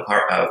south of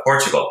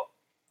Portugal.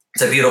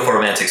 It's a beautiful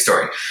romantic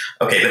story.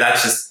 Okay, but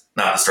that's just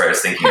not the story I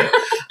was thinking of.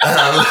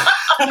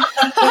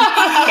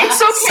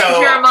 It's okay,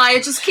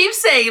 Jeremiah. Just keep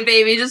saying it,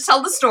 baby. Just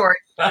tell the story.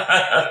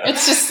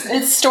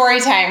 It's story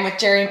time with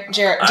Jerry.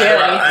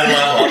 I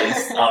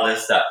love all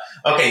this stuff.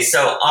 Okay,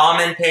 so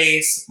almond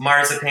paste,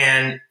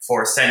 marzipan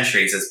for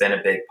centuries has been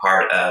a big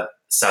part of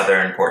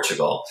southern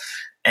Portugal.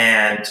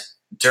 And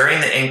during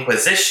the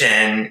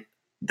Inquisition,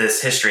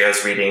 this history I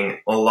was reading,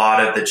 a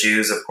lot of the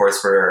Jews, of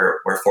course,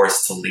 were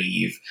forced to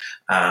leave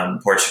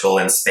Portugal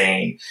and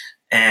Spain.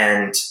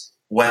 And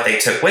what they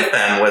took with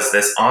them was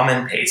this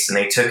almond paste, and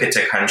they took it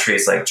to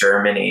countries like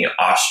Germany,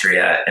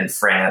 Austria, and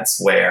France,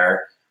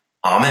 where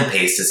almond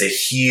paste is a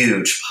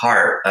huge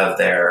part of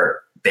their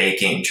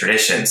baking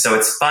tradition. So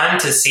it's fun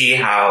to see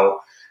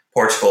how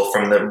Portugal,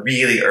 from the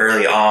really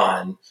early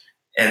on,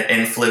 and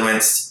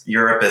influenced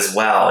Europe as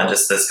well. And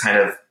just this kind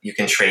of, you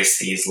can trace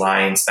these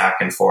lines back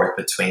and forth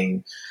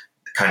between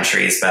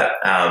countries. But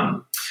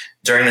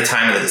during the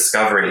time of the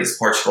discoveries,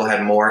 Portugal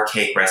had more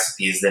cake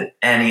recipes than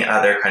any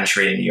other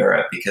country in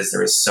Europe because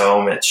there was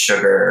so much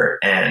sugar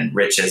and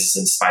riches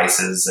and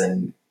spices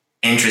and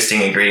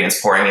interesting ingredients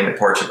pouring into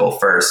Portugal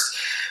first.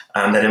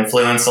 That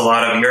influenced a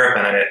lot of Europe,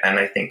 and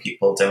I think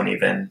people don't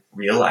even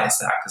realize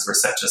that because we're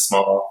such a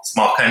small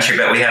country,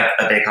 but we have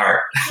a big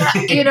heart.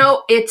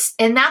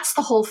 And that's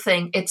the whole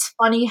thing. It's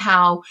funny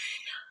how,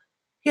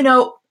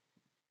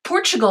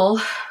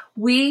 Portugal,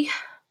 we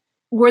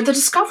were the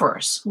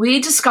discoverers. We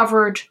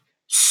discovered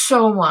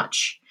so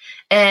much,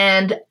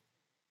 and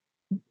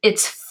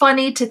it's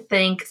funny to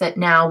think that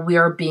now we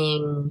are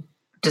being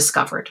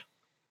discovered.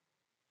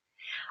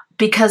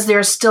 Because there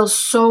are still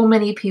so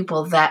many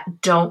people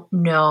that don't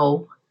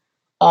know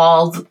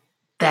all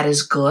that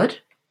is good,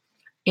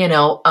 and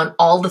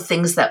all the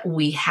things that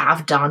we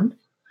have done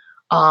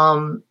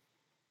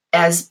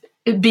as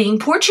being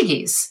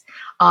Portuguese,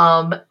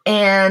 and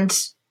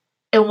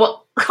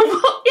what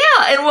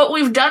and what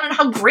we've done and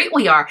how great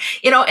we are,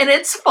 And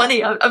it's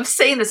funny. I'm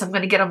saying this. I'm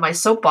going to get on my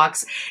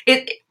soapbox.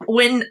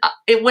 When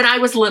I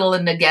was little,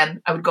 and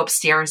again, I would go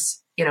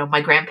upstairs. My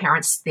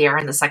grandparents there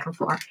on the second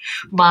floor.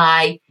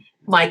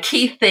 My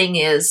key thing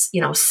is,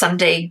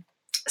 Sunday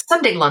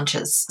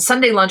lunches.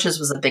 Sunday lunches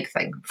was a big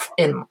thing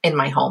in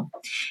my home.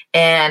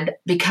 And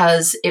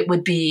because it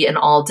would be an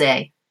all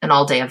day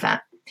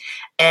event.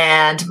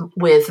 And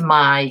with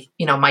my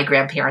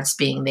grandparents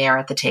being there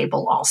at the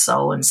table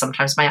also, and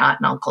sometimes my aunt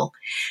and uncle.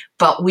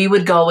 But we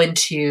would go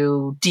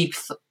into deep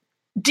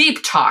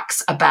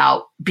talks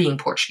about being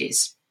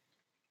Portuguese.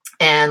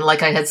 And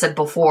like I had said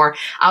before,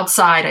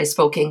 outside I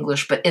spoke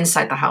English, but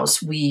inside the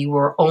house we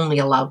were only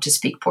allowed to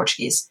speak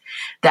Portuguese.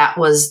 That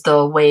was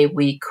the way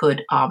we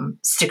could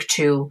stick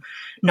to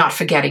not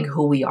forgetting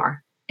who we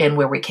are and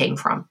where we came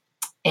from.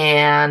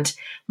 And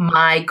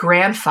my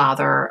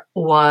grandfather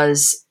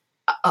was,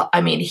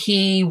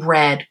 he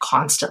read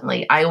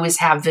constantly. I always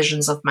have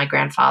visions of my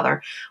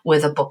grandfather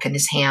with a book in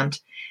his hand,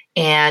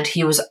 and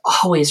he was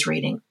always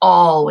reading.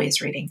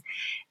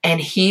 And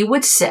he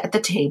would sit at the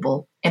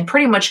table and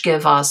pretty much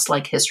give us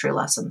like history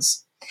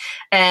lessons.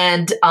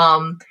 And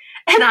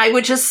I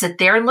would just sit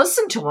there and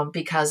listen to him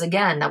because,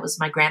 again, that was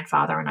my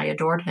grandfather and I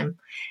adored him.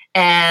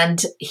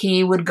 And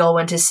he would go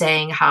into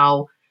saying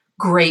how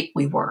great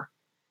we were.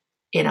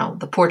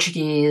 The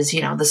Portuguese,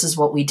 this is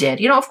what we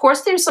did. Of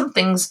course, there's some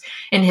things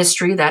in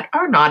history that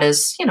are not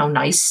as,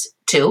 nice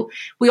too.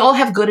 We all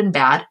have good and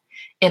bad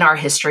in our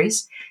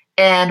histories.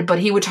 But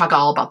he would talk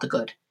all about the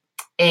good.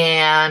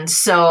 And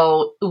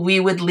so we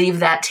would leave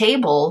that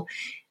table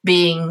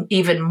being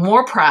even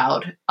more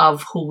proud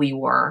of who we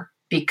were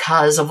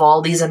because of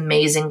all these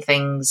amazing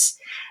things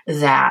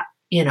that,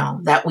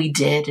 that we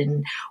did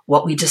and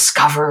what we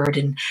discovered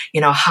and,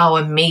 how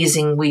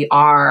amazing we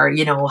are,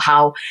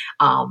 how,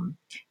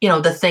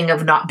 the thing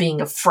of not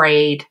being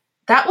afraid.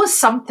 That was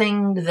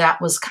something that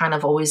was kind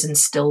of always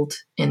instilled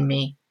in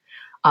me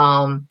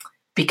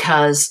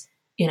because,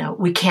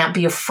 we can't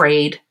be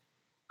afraid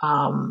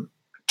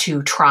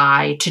to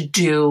try to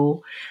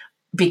do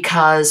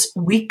because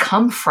we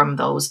come from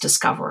those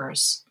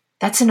discoverers.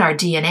 That's in our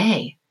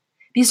DNA.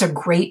 These are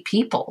great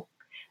people.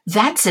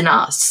 That's in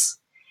us.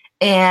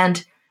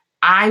 And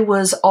I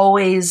was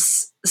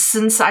always,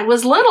 since I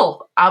was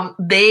little,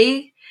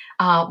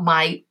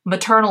 my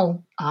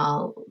maternal,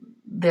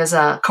 there's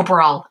a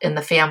Cabral in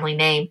the family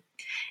name,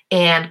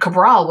 and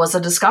Cabral was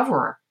a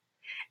discoverer.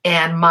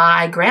 And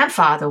my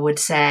grandfather would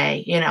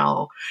say,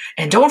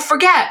 and don't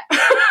forget,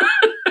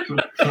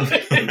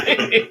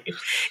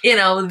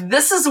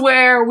 This is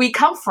where we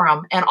come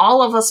from. And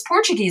all of us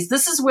Portuguese,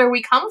 this is where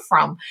we come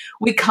from.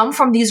 We come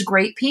from these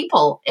great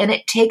people, and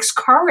it takes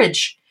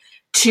courage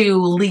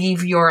to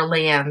leave your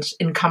land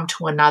and come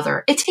to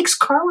another. It takes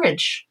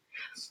courage.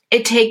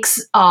 It takes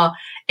a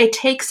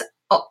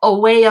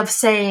way of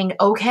saying,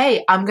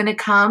 okay, I'm going to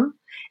come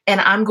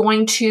and I'm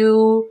going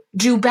to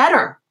do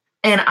better,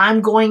 and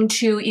I'm going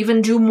to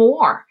even do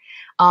more.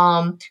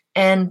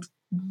 And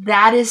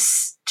that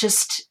is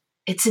just,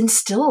 it's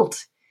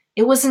instilled.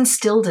 It was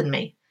instilled in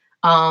me.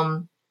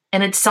 And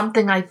it's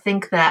something I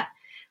think that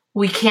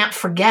we can't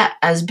forget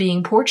as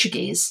being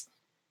Portuguese,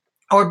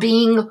 or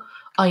being,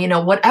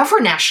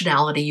 whatever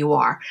nationality you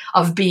are,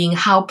 of being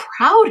how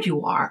proud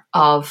you are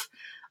of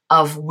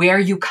where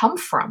you come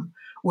from,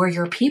 where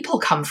your people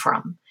come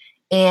from,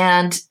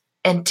 and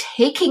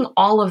taking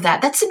all of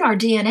that. That's in our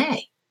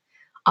DNA.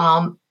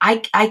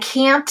 I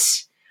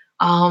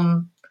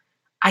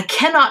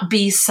cannot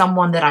be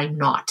someone that I'm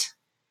not,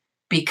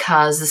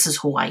 because this is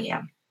who I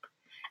am.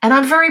 And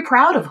I'm very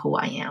proud of who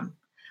I am.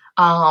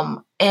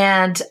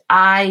 And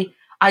I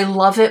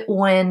love it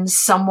when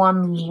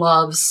someone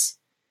loves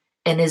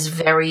and is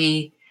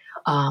very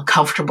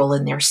comfortable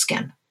in their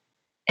skin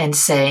and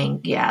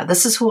saying, yeah,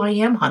 this is who I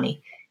am,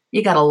 honey.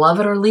 You got to love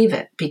it or leave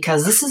it,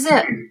 because this is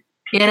it.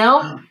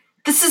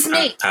 This is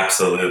me.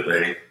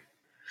 Absolutely.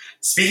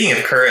 Speaking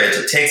of courage,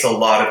 it takes a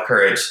lot of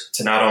courage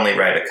to not only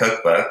write a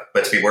cookbook,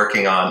 but to be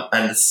working on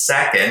a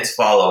second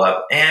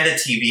follow-up and a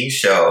TV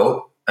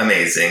show.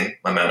 Amazing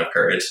amount of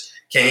courage.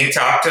 Can you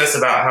talk to us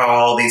about how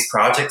all these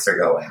projects are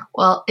going?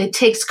 Well, it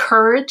takes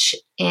courage,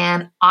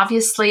 and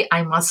obviously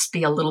I must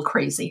be a little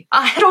crazy.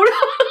 I don't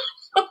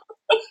know.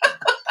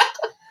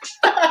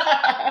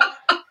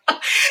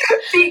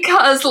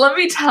 Because let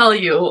me tell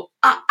you,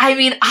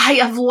 I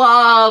have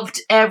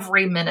loved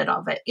every minute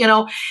of it.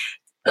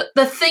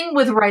 The thing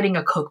with writing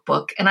a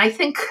cookbook, and I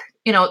think,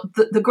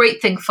 the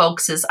great thing,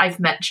 folks, is I've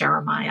met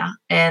Jeremiah,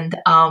 and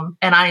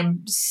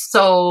I'm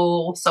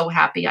so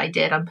happy I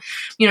did. I'm,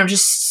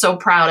 just so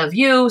proud of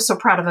you, so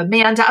proud of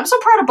Amanda. I'm so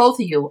proud of both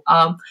of you.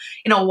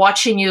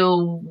 Watching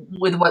you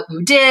with what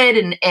you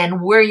did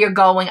and where you're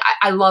going.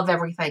 I love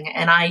everything,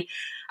 and I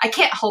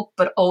can't help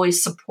but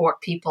always support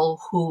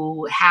people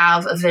who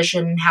have a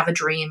vision, have a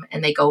dream,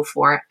 and they go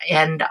for it.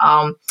 And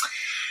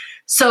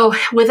so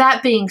with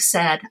that being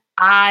said,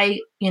 I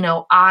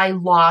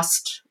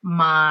lost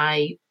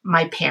my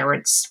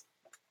parents.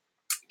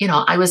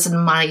 I was in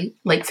my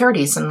late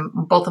 30s, and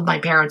both of my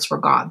parents were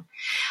gone.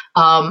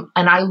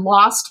 And I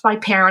lost my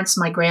parents,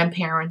 my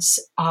grandparents,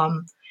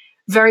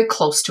 very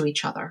close to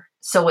each other.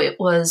 So it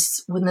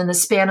was within the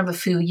span of a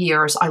few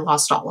years, I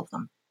lost all of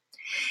them.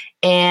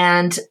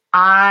 And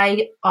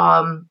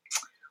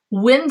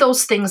when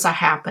those things are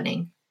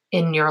happening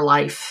in your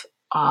life,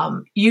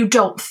 you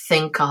don't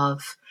think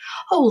of,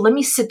 oh, let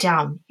me sit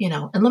down,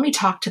 and let me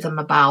talk to them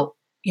about,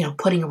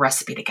 putting a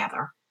recipe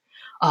together.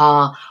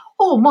 Oh,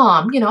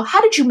 mom,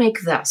 how did you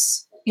make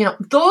this?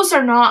 Those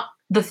are not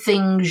the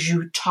things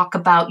you talk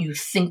about, you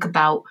think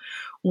about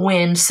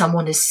when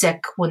someone is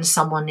sick, when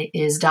someone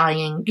is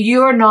dying.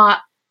 You're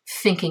not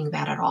thinking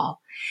that at all.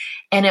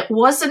 And it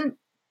wasn't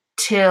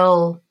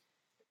till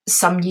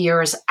some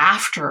years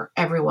after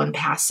everyone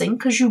passing,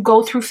 because you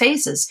go through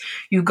phases.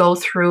 You go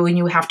through and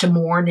you have to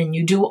mourn, and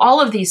you do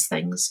all of these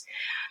things.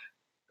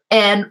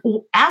 And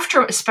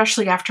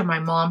especially after my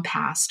mom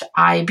passed,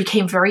 I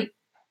became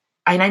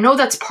and I know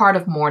that's part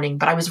of mourning,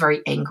 but I was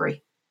very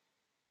angry.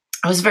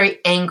 I was very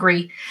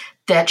angry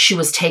that she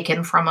was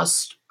taken from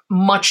us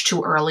much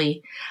too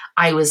early.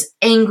 I was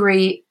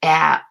angry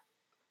at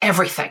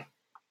everything.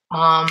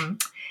 And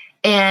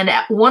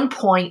at one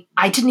point,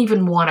 I didn't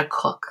even want to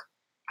cook.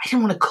 I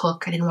didn't want to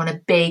cook. I didn't want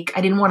to bake.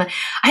 I didn't want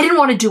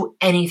to do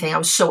anything. I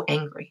was so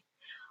angry.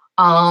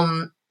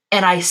 And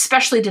I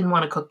especially didn't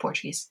want to cook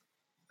Portuguese.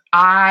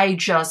 I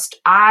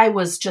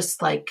was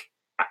just like,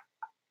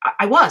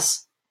 I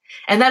was.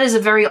 And that is a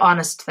very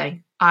honest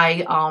thing.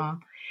 But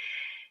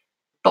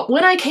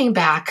when I came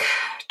back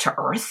to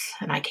Earth,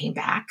 and I came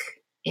back,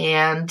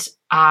 and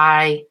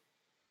I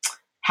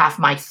have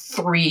my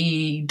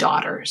 3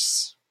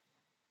 daughters,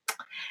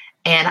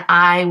 and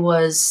I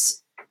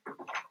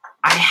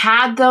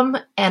had them,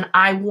 and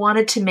I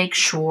wanted to make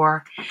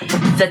sure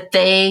that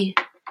they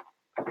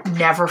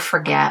never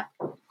forget.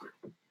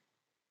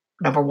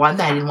 Number one,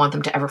 that I didn't want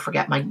them to ever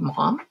forget my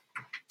mom.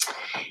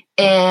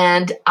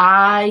 And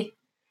I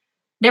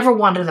never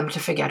wanted them to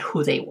forget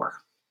who they were.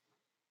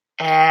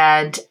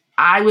 And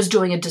I was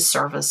doing a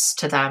disservice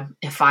to them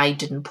if I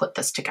didn't put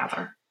this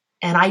together.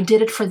 And I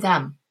did it for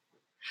them.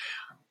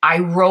 I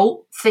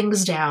wrote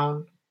things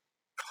down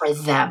for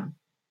them,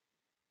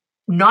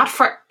 not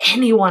for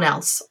anyone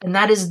else. And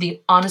that is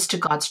the honest to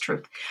God's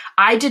truth.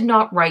 I did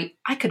not write,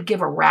 I could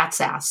give a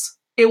rat's ass.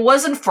 It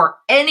wasn't for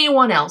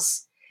anyone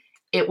else.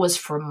 It was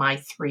for my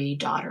 3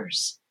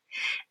 daughters.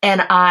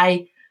 And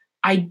I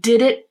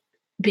did it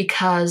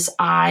because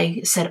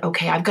I said,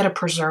 okay, I've got to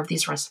preserve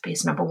these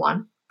recipes. Number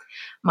one,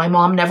 my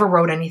mom never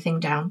wrote anything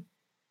down.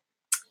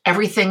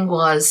 everything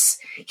was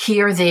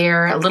here,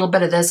 there, a little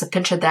bit of this, a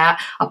pinch of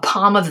that, a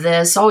palm of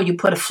this. Oh, you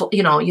put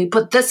you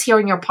put this here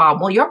in your palm.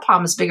 Well, your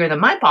palm is bigger than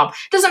my palm.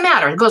 Doesn't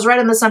matter. It goes right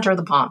in the center of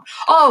the palm.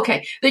 Oh,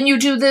 okay. Then you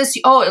do this.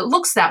 Oh, it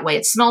looks that way.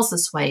 It smells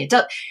this way.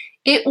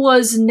 It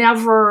was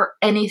never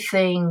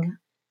anything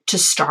to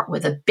start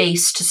with, a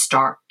base to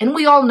start. And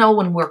we all know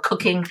when we're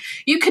cooking,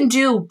 you can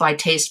do by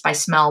taste, by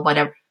smell,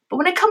 whatever. But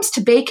when it comes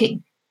to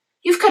baking,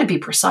 you've got to be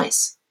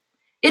precise.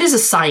 It is a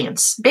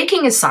science.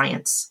 Baking is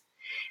science.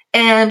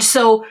 And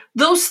so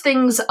those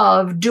things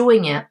of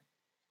doing it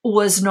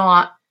was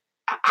not,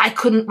 I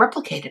couldn't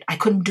replicate it. I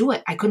couldn't do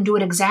it. I couldn't do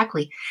it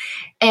exactly.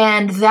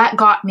 And that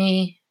got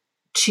me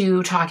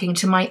to talking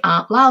to my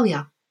Aunt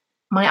Lalia.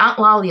 My Aunt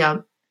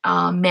Lalia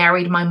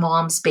married my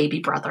mom's baby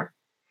brother.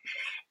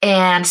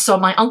 And so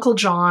my Uncle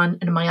John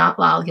and my Aunt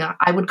Lalia,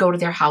 I would go to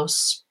their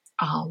house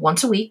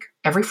once a week,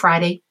 every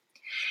Friday,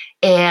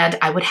 and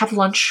I would have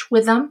lunch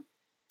with them.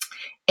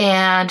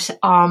 And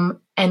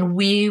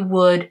we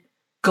would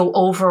go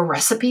over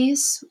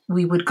recipes.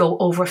 We would go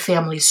over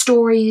family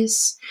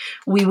stories.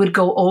 We would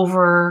go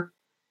over,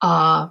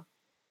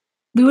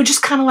 we would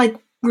just kind of like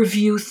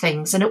review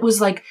things. And it was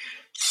like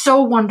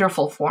so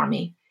wonderful for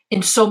me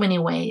in so many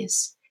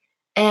ways.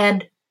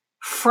 And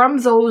from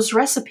those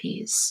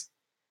recipes,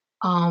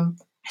 I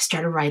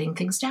started writing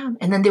things down.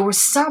 And then there were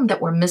some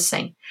that were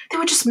missing. They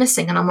were just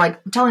missing. And I'm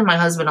telling my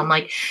husband, I'm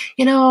like,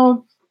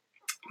 my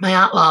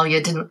Aunt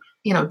Lalia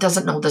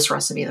doesn't know this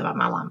recipe that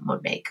my mom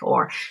would make,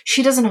 or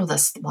she doesn't know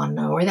this one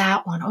or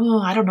that one. Oh,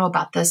 I don't know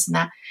about this and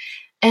that.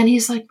 And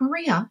he's like,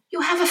 Maria,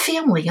 you have a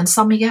family in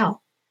San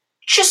Miguel.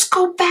 Just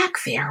go back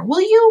there,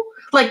 will you?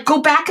 Like,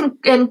 go back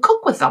and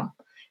cook with them.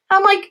 And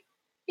I'm like,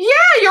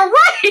 yeah, you're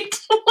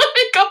right. Let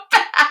me go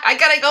back. I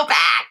gotta go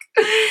back.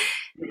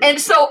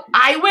 And so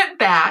I went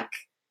back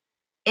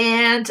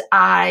and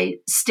I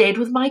stayed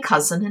with my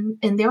cousin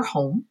in their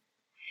home.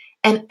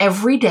 And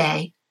every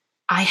day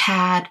I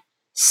had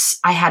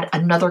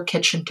another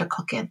kitchen to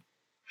cook in.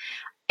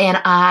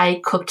 And I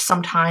cooked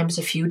sometimes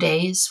a few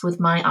days with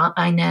my Aunt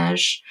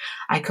Inez.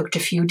 I cooked a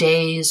few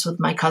days with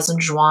my cousin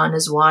Juan,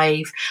 his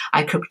wife.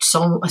 I cooked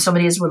so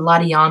many days with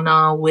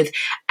Ladiana,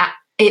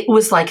 it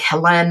was like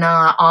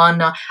Helena,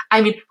 Anna.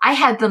 I mean, I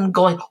had them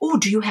going, oh,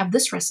 do you have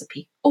this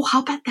recipe? Oh,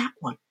 how about that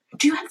one?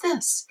 Do you have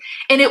this?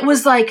 And it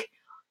was like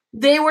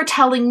they were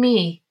telling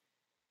me,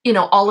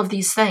 all of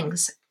these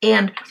things.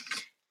 And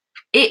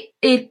it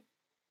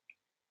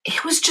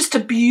was just a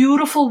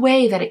beautiful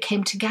way that it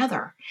came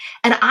together.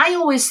 And I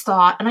always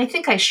thought, and I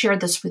think I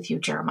shared this with you,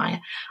 Jeremiah,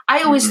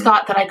 I always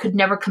thought that I could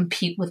never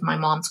compete with my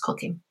mom's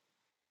cooking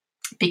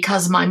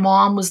because my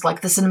mom was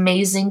like this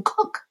amazing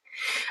cook.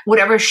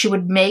 Whatever she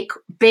would make,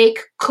 bake,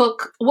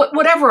 cook,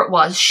 whatever it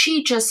was,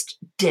 she just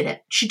did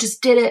it. She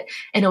just did it.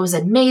 And it was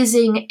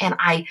amazing. And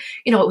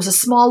it was a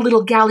small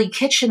little galley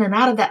kitchen. And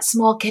out of that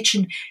small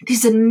kitchen,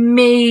 these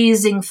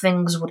amazing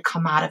things would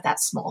come out of that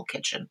small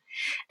kitchen.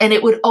 And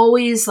it would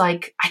always I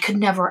could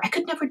never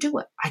do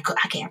it. I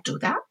can't do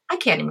that. I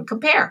can't even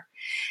compare.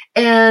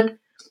 And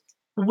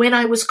when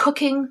I was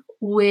cooking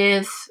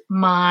with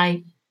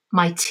my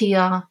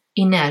tia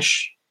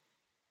Inez,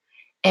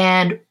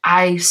 and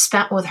I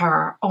spent with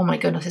her, oh my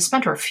goodness, I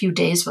spent her a few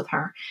days with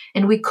her,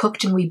 and we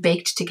cooked and we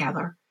baked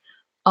together.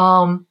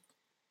 One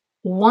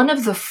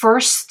of the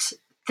first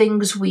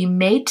things we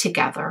made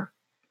together,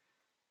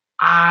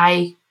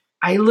 I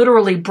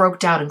literally broke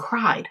down and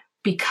cried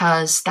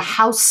because the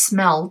house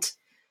smelled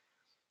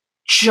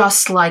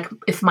just like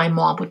if my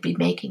mom would be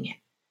making it.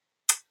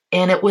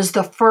 And it was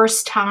the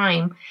first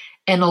time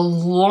in a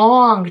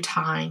long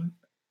time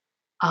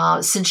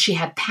since she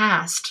had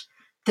passed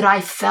that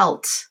I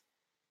felt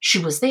she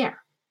was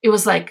there. It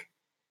was like,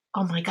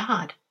 oh my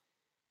God.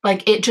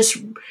 Like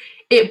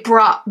it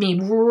brought me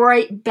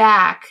right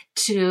back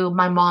to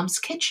my mom's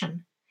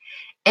kitchen.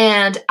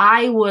 And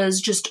I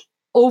was just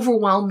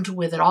overwhelmed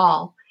with it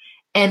all.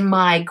 And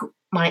my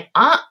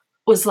aunt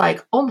was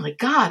like, oh my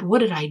God, what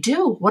did I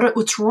do?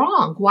 What's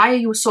wrong? Why are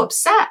you so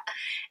upset?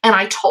 And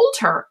I told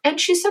her,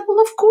 and she said, well,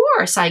 of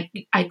course I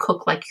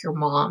cook like your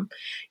mom.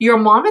 Your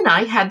mom and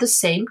I had the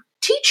same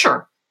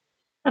teacher.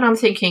 And I'm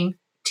thinking,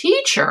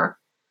 teacher?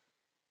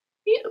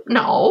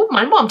 No,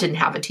 my mom didn't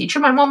have a teacher.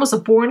 My mom was a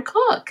born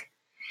cook.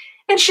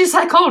 And she's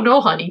like, oh no,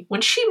 honey,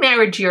 when she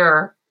married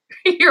your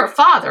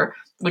father,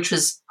 which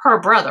was her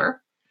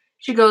brother,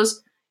 she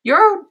goes,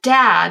 your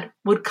dad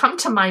would come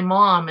to my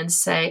mom and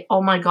say,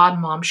 oh my God,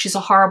 Mom, she's a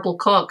horrible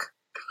cook.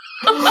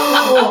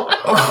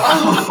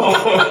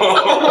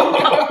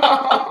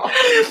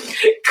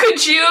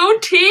 Could you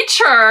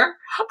teach her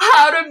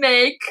how to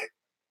make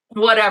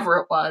whatever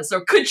it was?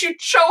 Or could you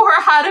show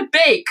her how to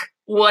bake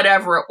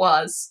whatever it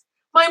was?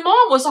 My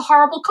mom was a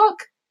horrible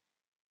cook.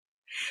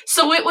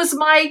 So it was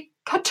my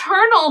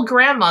paternal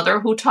grandmother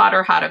who taught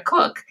her how to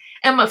cook.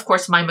 And of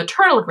course, my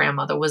maternal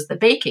grandmother was the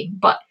baking.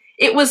 But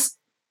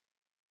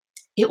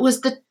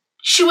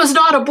she was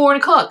not a born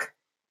cook.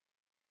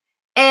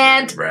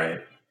 And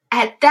right.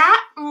 At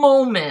that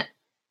moment,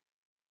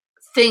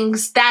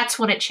 that's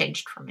when it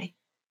changed for me.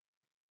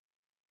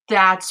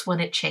 that's when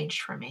it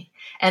changed for me.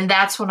 And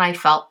that's when I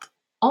felt,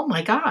 oh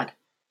my God,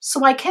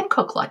 so I can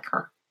cook like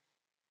her.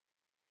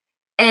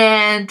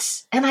 And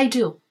I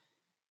do.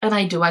 And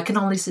I do. I can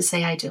honestly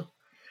say I do.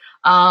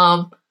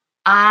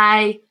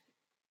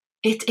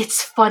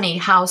 It's funny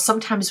how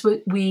sometimes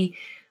we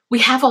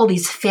have all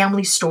these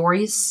family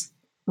stories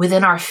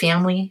within our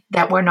family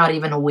that we're not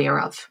even aware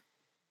of.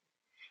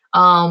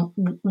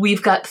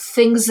 We've got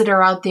things that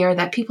are out there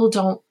that people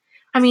don't,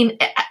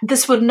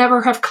 this would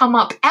never have come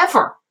up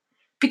ever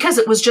because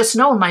it was just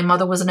known my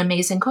mother was an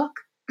amazing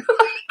cook.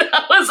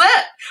 That was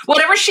it.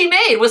 Whatever she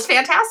made was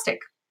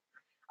fantastic.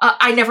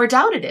 I never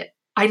doubted it.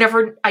 I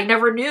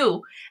never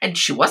knew. And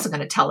she wasn't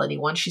going to tell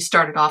anyone. She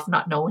started off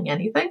not knowing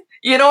anything.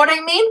 You know what I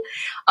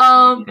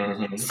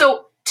mean?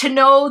 So to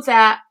know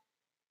that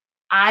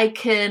I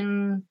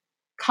can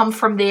come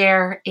from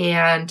there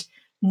and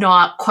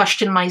not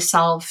question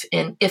myself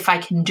and if I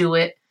can do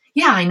it.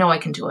 Yeah, I know I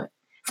can do it.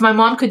 If my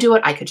mom could do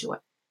it, I could do it.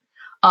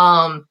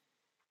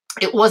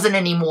 It wasn't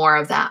any more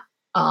of that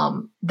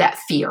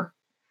fear.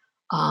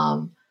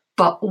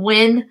 But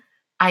when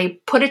I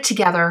put it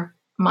together,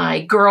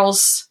 my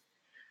girls,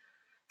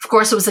 of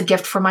course, it was a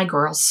gift for my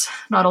girls,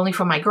 not only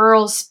for my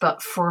girls,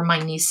 but for my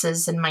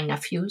nieces and my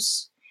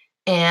nephews.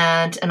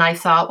 And I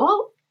thought,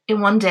 well,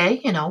 in one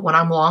day, when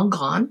I'm long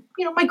gone,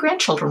 my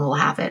grandchildren will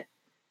have it.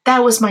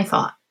 That was my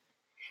thought.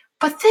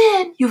 But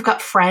then you've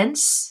got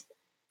friends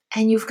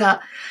and you've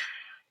got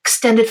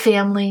extended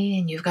family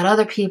and you've got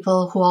other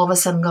people who all of a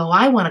sudden go,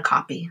 I want a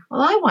copy.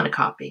 Well, I want a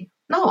copy.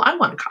 No, I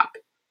want a copy.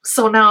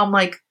 So now I'm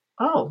like,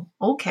 oh,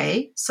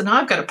 okay. So now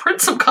I've got to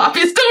print some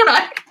copies, don't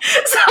I?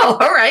 So, all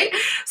right.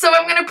 So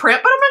I'm going to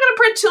print, but I'm not going to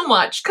print too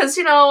much because,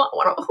 who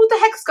the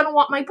heck is going to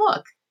want my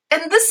book?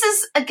 And this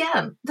is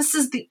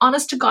the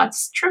honest to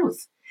God's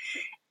truth.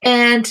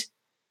 And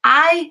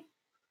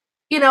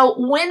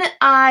when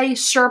I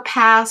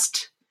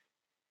surpassed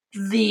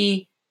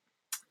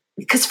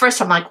because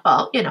first I'm like,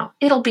 well,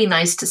 it'll be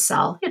nice to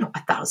sell,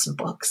 1,000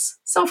 books.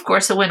 So of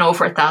course it went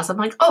over 1,000. I'm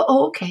like,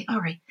 oh, okay. All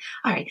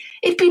right.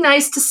 It'd be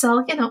nice to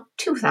sell,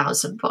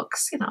 2,000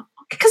 books,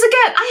 because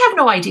again, I have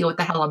no idea what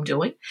the hell I'm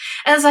doing.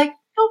 And I was like,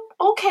 oh,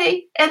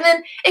 okay. And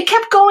then it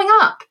kept going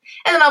up.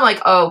 And then I'm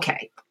like,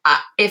 okay,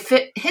 if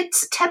it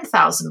hits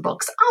 10,000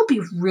 books, I'll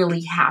be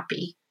really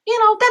happy.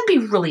 That'd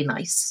be really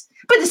nice,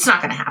 but it's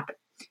not going to happen.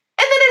 And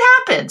then it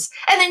happens.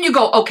 And then you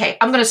go, okay,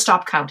 I'm going to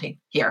stop counting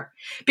here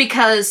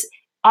because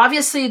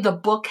obviously the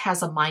book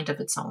has a mind of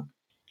its own.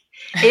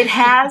 It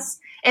has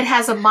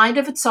a mind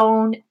of its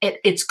own.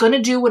 It's going to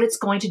do what it's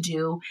going to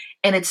do.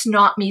 And it's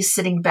not me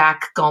sitting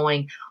back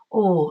going,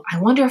 oh, I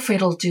wonder if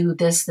it'll do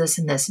this, this,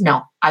 and this.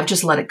 No, I've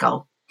just let it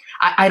go.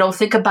 I don't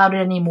think about it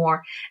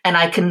anymore. And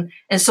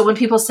so when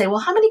people say, well,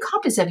 how many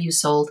copies have you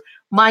sold?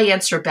 My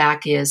answer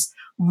back is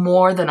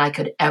more than I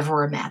could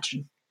ever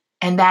imagine.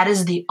 And that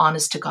is the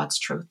honest to God's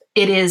truth.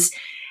 It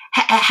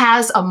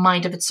has a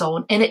mind of its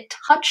own and it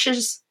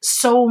touches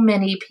so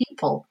many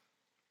people.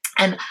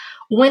 And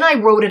when I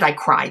wrote it, I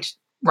cried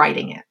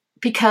writing it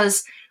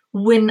because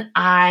when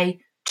I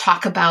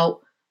talk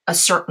about a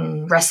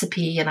certain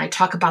recipe and I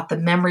talk about the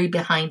memory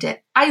behind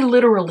it, I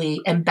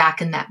literally am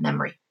back in that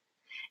memory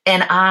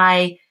and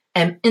I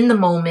am in the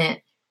moment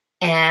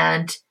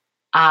and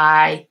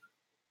I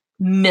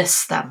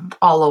miss them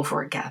all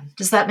over again.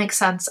 Does that make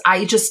sense?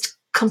 I just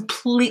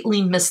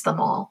completely miss them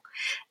all.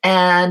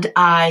 And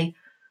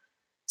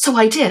so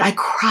I did. I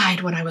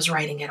cried when I was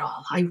writing it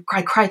all.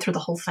 I cried through the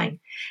whole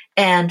thing.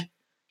 And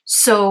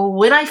so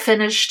when I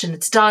finished and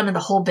it's done and the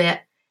whole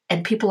bit,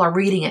 and people are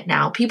reading it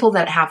now, people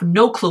that have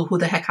no clue who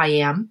the heck I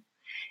am,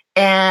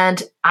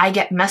 and I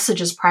get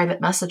messages,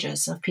 private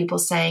messages of people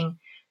saying,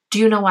 do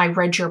you know I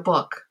read your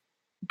book?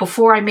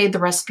 Before I made the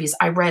recipes,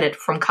 I read it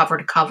from cover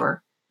to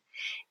cover.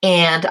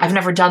 And I've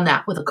never done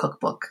that with a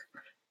cookbook,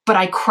 but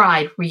I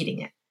cried reading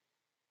it.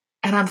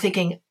 And I'm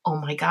thinking, oh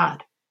my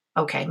God,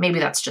 okay, maybe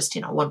that's just,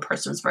 one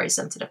person was very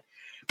sensitive.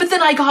 But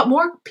then I got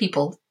more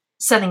people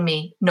sending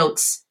me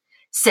notes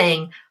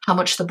saying how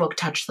much the book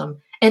touched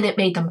them and it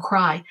made them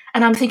cry.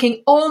 And I'm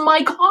thinking, oh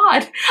my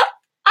God,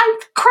 I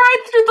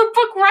cried through the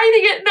book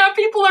writing it. Now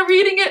people are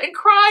reading it and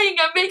crying.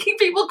 I'm making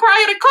people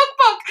cry in a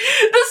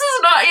cookbook. This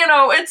is not,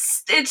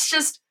 it's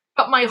just,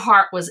 but my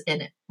heart was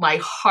in it. My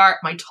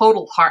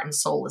total heart and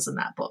soul is in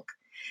that book.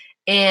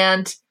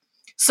 And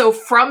so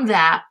from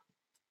that,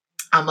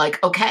 I'm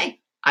like, okay,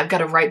 I've got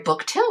to write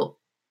book 2.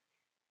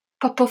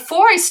 But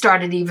before I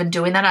started even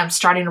doing that, I'm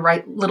starting to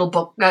write little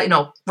book,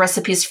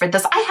 recipes for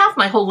this. I have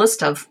my whole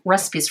list of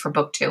recipes for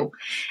book 2.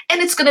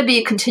 And it's going to be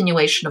a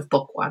continuation of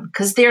book 1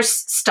 because there's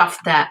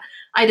stuff that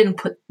I didn't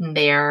put in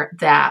there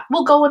that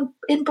will go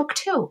in book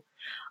 2.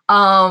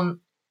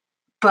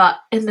 But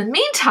in the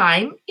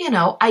meantime,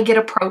 I get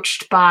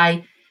approached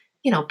by,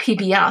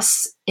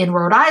 PBS in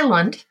Rhode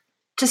Island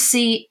to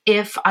see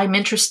if I'm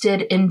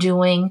interested in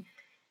doing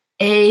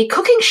a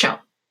cooking show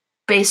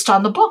based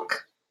on the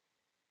book.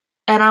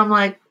 And I'm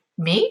like,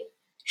 me?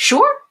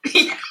 Sure.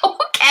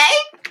 Okay.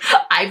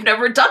 I've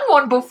never done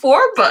one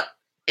before, but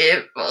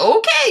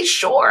okay,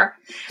 sure.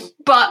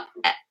 But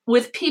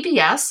with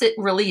PBS, it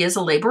really is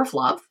a labor of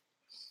love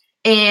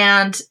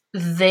and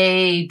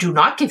they do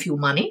not give you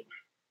money.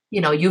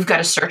 You've got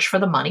to search for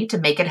the money to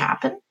make it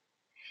happen.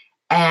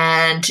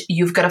 And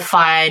you've got to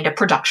find a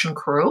production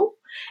crew,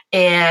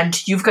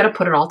 and you've got to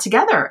put it all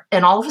together.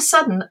 And all of a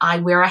sudden, I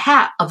wear a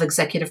hat of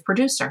executive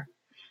producer.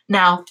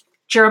 Now,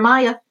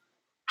 Jeremiah,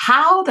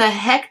 how the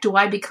heck do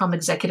I become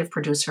executive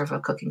producer of a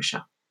cooking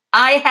show?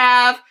 I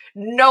have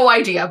no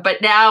idea,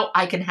 but now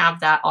I can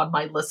have that on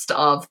my list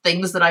of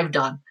things that I've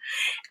done.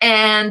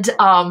 And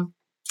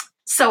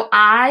so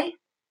I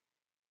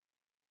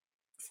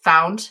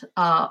found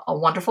a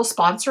wonderful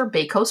sponsor,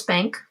 Bay Coast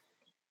Bank.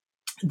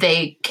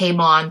 They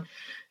came on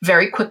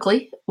very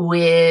quickly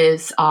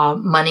with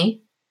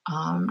money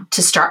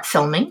to start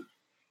filming.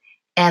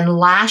 And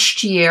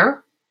last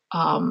year,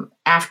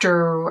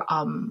 after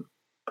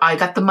I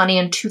got the money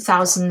in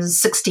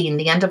 2016,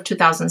 the end of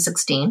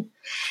 2016,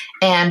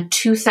 and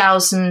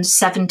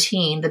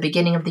 2017, the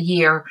beginning of the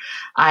year,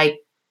 I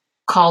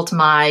called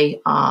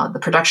the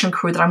production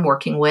crew that I'm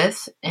working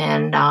with,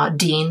 and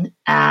Dean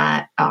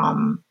and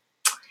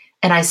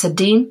I said,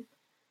 Dean,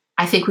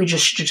 I think we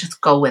should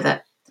just go with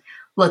it.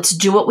 Let's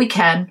do what we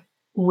can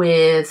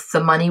with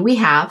the money we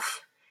have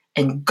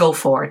and go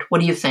for it. What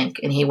do you think?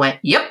 And he went,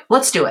 yep,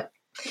 let's do it.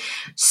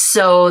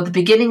 So the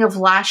beginning of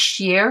last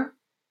year,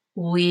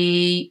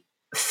 we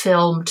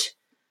filmed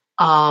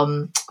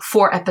 4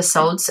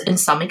 episodes in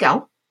San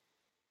Miguel,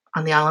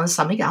 on the island of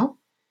San Miguel.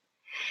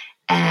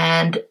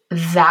 And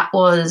that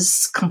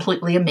was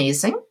completely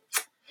amazing.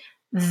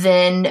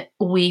 Then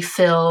we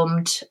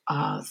filmed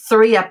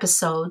 3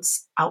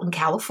 episodes out in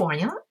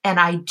California. And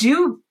I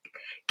do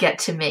get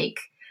to make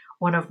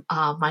one of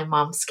my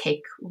mom's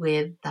cake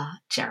with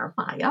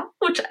Jeremiah,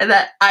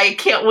 that I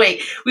can't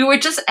wait. We were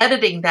just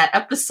editing that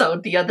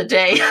episode the other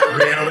day.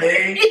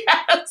 Really?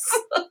 Yes.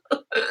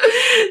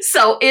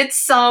 So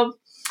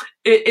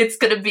it's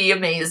going to be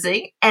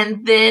amazing.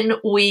 And then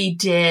we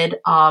did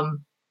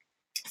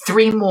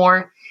 3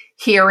 more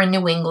here in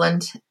New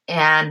England,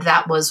 and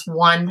that was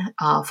one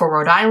for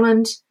Rhode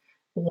Island,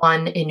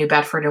 one in New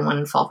Bedford, and one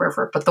in Fall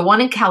River. But the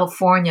one in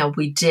California,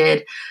 we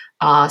did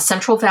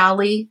Central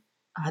Valley.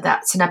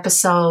 That's an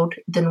episode.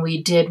 Then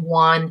we did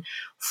one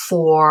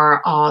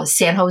for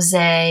San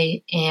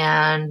Jose,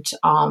 and if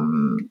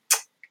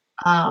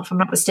I'm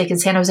not mistaken,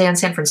 San Jose and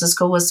San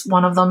Francisco was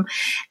one of them.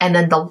 And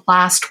then the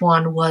last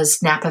one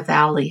was Napa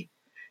Valley.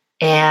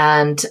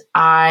 And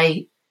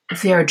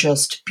they're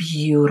just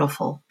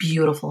beautiful,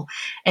 beautiful.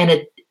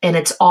 And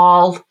it's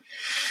all,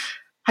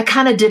 I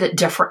kind of did it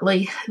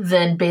differently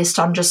than based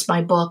on just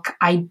my book.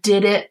 I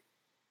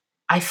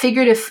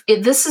figured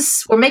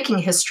we're making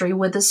history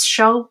with this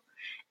show,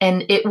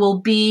 and it will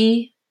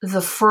be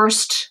the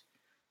first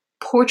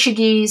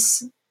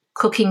Portuguese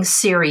cooking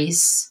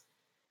series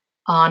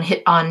on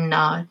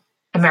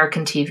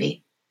American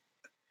TV.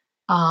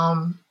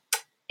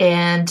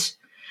 And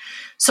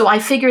so I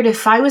figured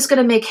if I was going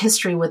to make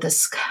history with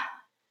this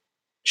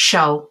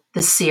show,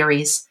 this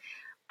series,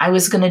 I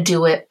was going to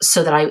do it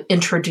so that I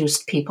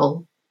introduced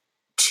people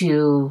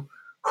to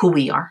who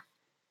we are.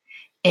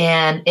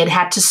 And it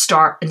had to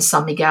start in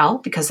San Miguel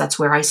because that's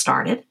where I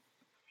started.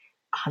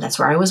 That's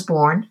where I was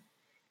born.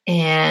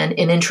 And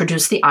it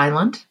introduced the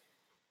island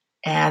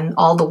and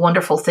all the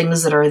wonderful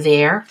things that are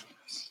there,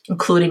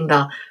 including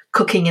the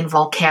cooking in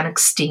volcanic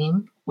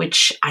steam,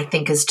 which I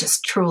think is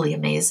just truly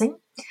amazing.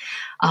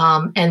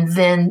 And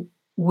then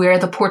where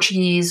the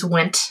Portuguese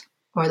went,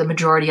 or the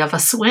majority of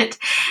us went,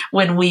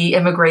 when we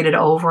immigrated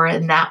over,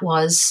 and that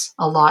was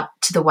a lot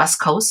to the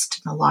West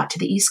Coast and a lot to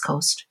the East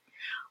Coast.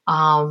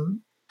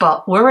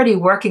 But we're already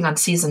working on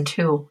season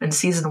 2, and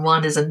season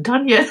 1 isn't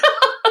done yet.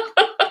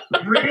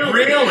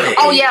 Really?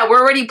 Oh yeah,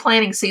 we're already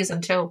planning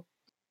season 2.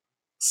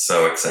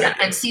 So exciting. Yeah,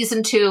 and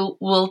season 2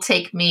 will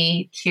take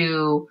me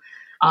to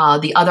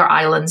the other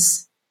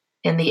islands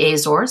in the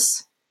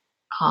Azores.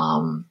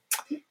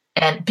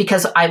 And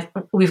because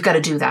we've got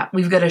to do that.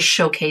 We've got to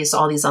showcase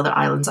all these other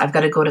islands. I've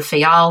got to go to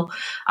Fayal.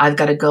 I've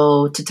got to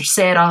go to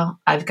Terceira.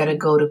 I've got to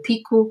go to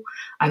Pico.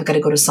 I've got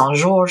to go to São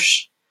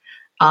Jorge.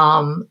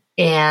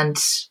 And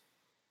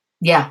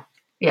yeah,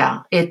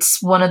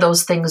 it's one of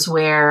those things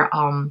where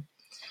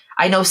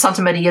I know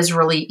Santa Maria is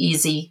really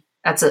easy.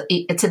 It's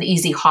an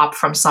easy hop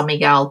from San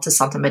Miguel to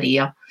Santa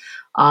Maria.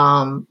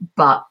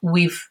 But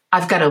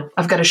I've got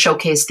to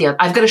showcase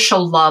I've got to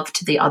show love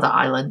to the other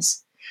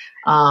islands.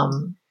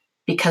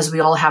 Because we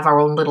all have our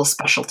own little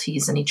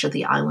specialties in each of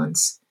the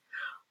islands.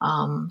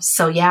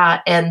 So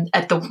yeah, and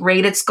at the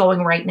rate it's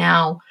going right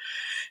now,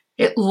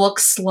 it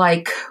looks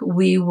like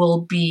we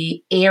will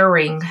be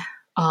airing,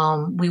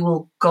 we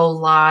will go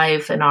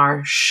live in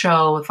our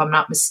show, if I'm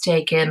not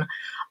mistaken,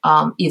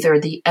 either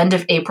the end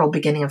of April,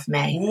 beginning of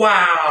May.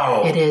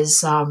 Wow. It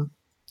is.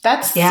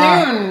 That's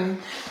soon.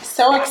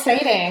 So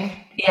exciting.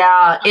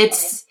 Yeah,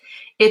 it's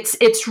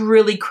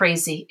really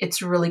crazy.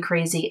 It's really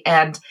crazy.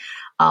 And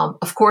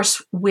of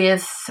course,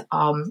 with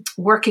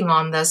working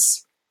on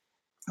this,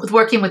 with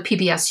working with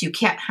PBS, you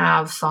can't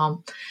have,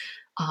 how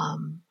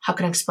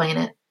can I explain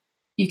it?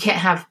 you can't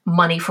have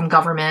money from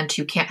government.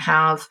 You can't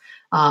have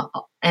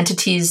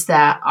entities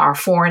that are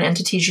foreign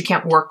entities. You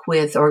can't work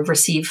with or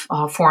receive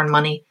foreign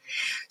money.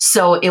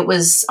 So it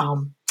was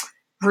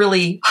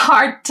really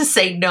hard to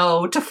say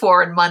no to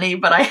foreign money,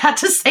 but I had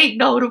to say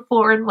no to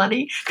foreign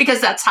money because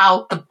that's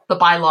how the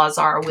bylaws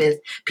are with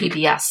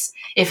PBS.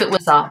 If it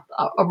was a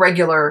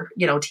regular,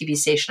 TV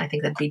station, I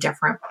think that'd be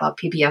different. But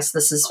PBS,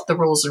 this is the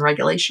rules and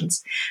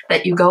regulations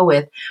that you go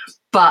with.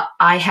 But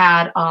I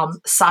had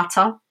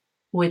SATA,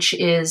 which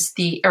is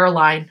the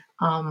airline,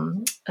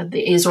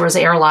 the Azores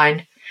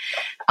airline,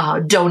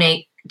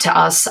 donate to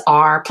us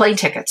our plane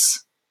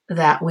tickets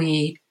that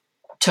we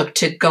took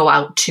to go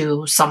out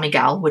to San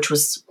Miguel, which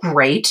was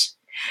great.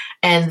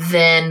 And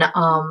then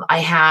I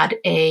had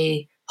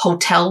a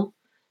hotel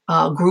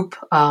group,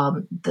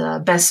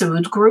 the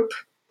Bessoud group,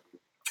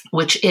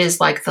 which is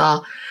like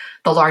the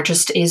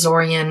largest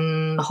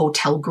Azorean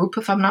hotel group,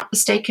 if I'm not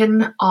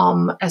mistaken,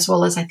 as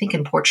well as I think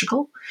in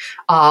Portugal.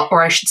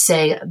 Or I should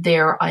say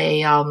they're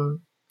they're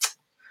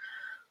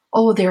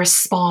a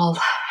small,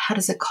 how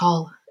does it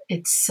call?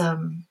 It's a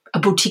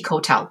boutique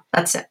hotel.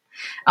 That's it.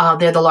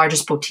 They're the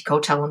largest boutique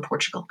hotel in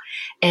Portugal.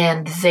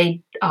 And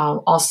they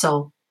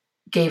also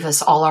gave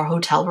us all our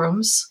hotel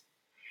rooms,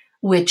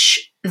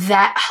 which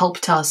that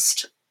helped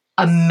us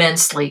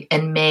immensely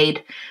and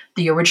made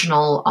the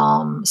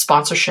original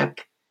sponsorship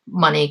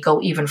money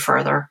go even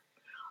further.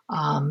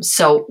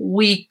 So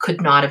we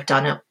could not have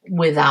done it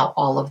without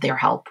all of their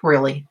help.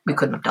 Really, we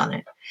couldn't have done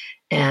it.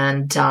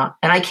 And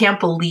I can't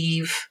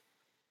believe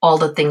all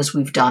the things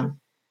we've done.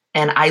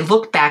 And I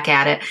look back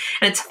at it,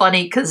 and it's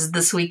funny because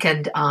this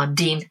weekend,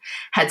 Dean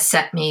had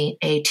sent me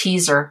a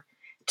teaser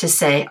to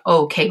say,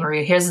 okay,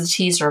 Maria, here's the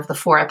teaser of the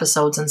 4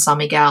 episodes in San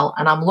Miguel.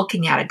 And I'm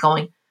looking at it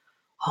going,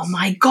 oh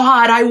my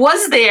God, I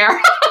was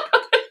there.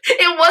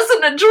 It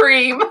wasn't a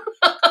dream.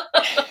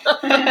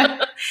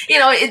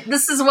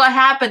 This is what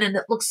happened, and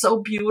it looks so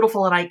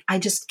beautiful. And I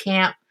just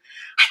can't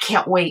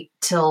wait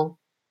till,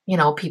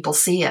 people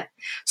see it.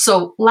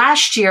 So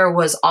last year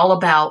was all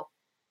about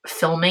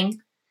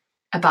filming,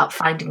 about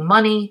finding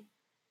money,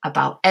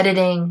 about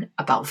editing,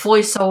 about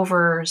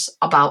voiceovers,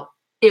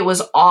 it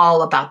was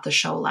all about the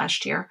show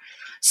last year.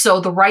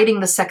 So the writing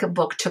the second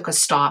book took a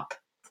stop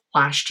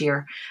last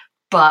year,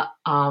 but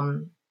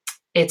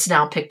it's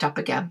now picked up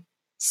again.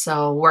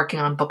 So working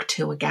on book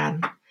 2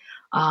 again.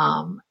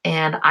 And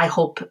I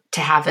hope to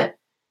have it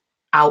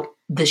out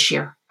this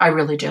year. I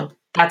really do.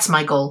 That's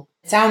my goal.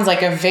 It sounds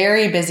like a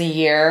very busy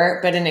year,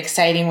 but an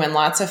exciting one.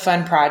 Lots of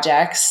fun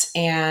projects.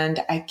 And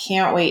I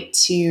can't wait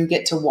to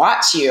get to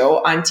watch you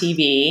on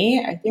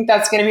TV. I think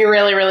that's going to be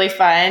really, really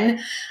fun.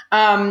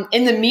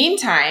 In the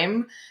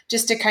meantime,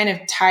 just to kind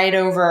of tide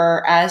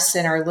over us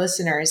and our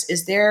listeners,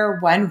 is there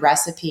one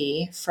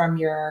recipe from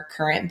your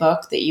current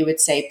book that you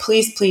would say,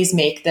 please, please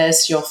make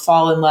this? You'll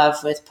fall in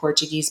love with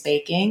Portuguese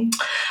baking?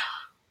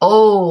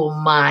 Oh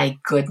my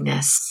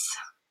goodness.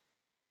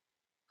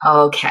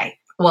 Okay.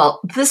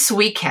 Well, this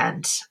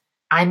weekend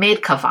I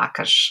made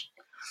cavacas.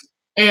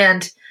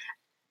 And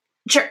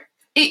I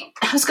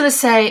was going to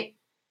say,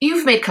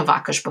 you've made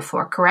cavacas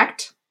before,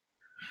 correct?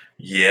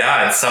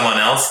 Yeah, and someone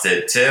else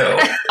did too.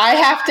 I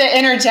have to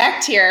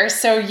interject here.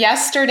 So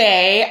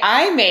yesterday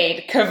I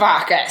made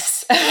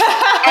cavacas.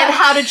 And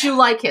how did you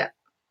like it?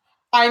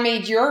 I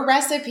made your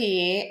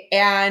recipe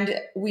and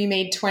we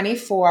made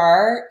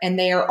 24 and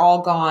they are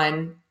all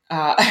gone.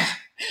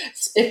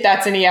 If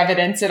that's any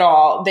evidence at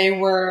all. They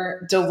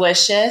were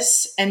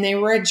delicious and they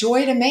were a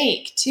joy to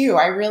make too.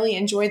 I really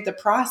enjoyed the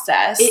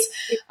process. It's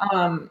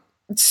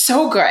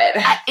so good.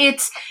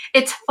 It's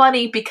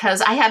funny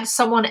because I had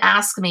someone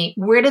ask me,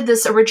 where did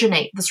this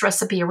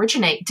recipe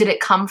originate? Did it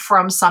come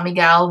from San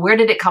Miguel? Where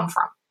did it come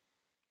from?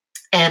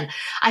 And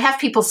I have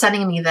people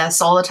sending me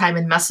this all the time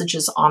in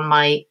messages on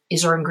my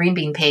Azorean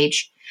Greenbean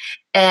page.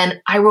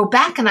 And I wrote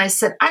back and I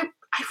said, I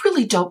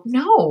really don't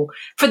know,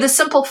 for the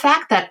simple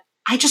fact that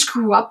I just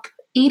grew up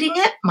eating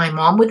it. My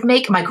mom would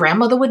make it. My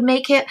grandmother would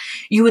make it.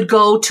 You would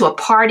go to a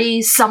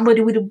party.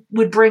 Somebody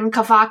would bring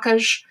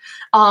cavacas.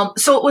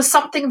 So it was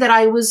something that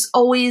I've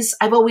always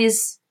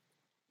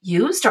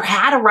used or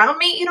had around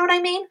me. You know what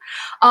I mean?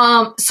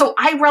 So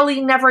I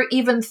really never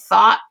even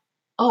thought,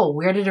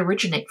 where did it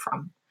originate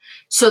from?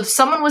 So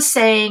someone was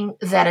saying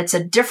that it's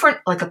a different,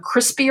 like a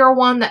crispier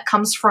one that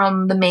comes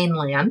from the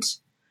mainland.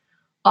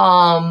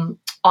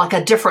 Like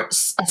a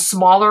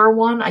smaller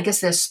one. I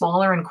guess they're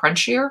smaller and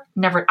crunchier.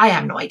 I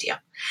have no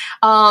idea.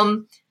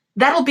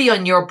 That'll be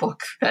on your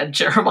book, then,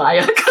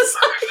 Jeremiah, because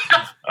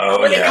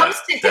when it comes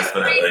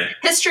to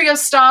history of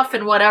stuff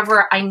and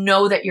whatever, I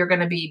know that you're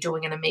going to be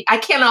doing an amazing. I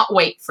cannot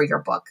wait for your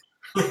book.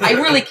 I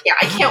really can't.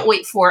 I can't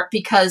wait for it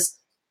because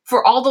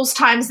for all those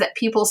times that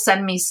people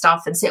send me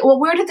stuff and say, well,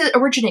 where did it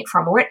originate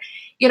from?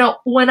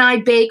 When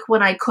I bake,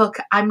 when I cook,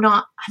 I'm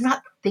not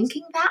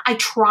thinking that. I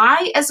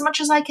try as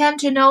much as I can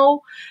to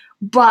know,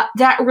 but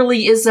that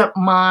really isn't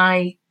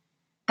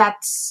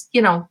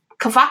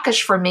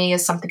cavacas for me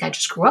is something I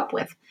just grew up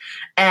with.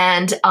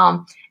 And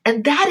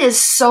that is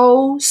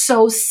so,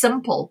 so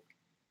simple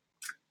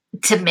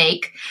to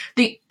make.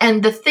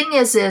 The thing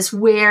is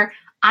where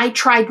I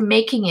tried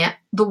making it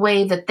the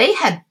way that they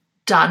had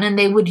done, and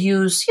they would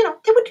use, they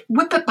would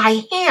whip it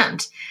by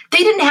hand. They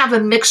didn't have a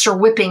mixer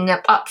whipping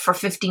it up for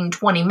 15,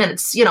 20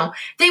 minutes.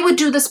 They would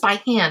do this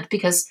by hand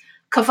because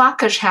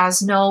kvachish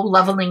has no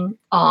leveling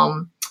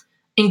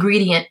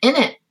ingredient in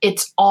it.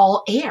 It's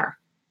all air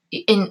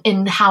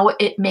in how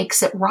it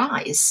makes it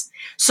rise.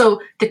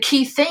 So the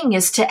key thing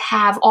is to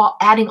have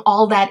adding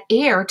all that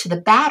air to the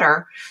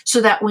batter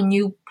so that when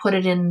you put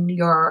it in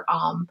your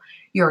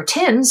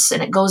tins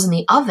and it goes in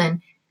the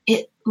oven,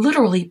 it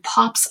literally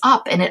pops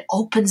up and it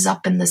opens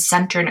up in the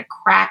center and it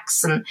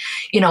cracks. And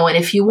and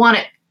if you want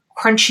it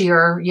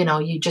crunchier,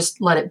 you just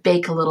let it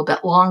bake a little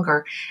bit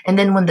longer. And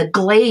then when the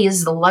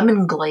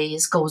lemon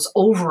glaze goes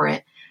over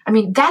it, I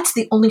mean, that's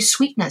the only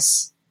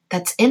sweetness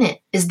that's in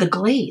it is the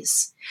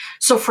glaze.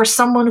 So for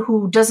someone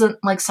who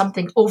doesn't like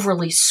something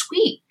overly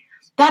sweet,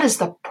 that is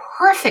the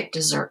perfect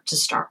dessert to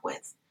start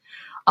with.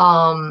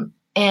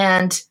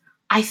 And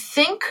I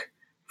think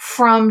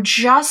from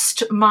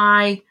just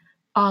my,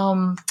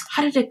 how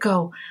did it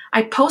go?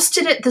 I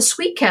posted it this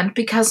weekend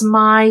because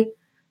my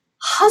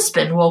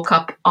husband woke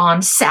up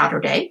on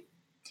Saturday.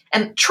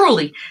 And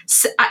truly,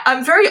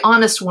 I'm very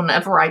honest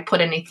whenever I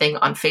put anything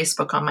on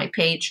Facebook on my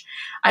page.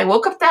 I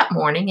woke up that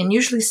morning, and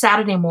usually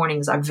Saturday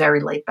mornings are very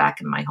laid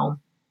back in my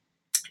home.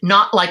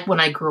 Not like when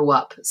I grew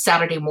up.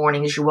 Saturday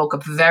mornings, you woke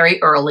up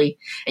very early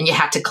and you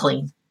had to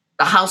clean.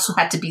 The house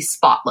had to be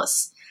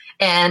spotless.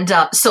 And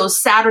so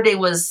Saturday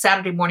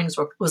mornings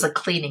was a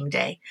cleaning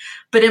day.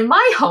 But in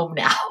my home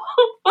now,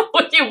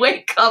 when you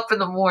wake up in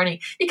the morning,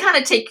 you kind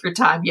of take your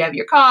time. You have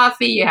your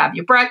coffee, you have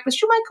your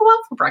breakfast. You might go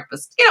out for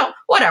breakfast,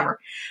 whatever.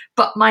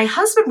 But my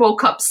husband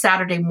woke up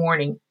Saturday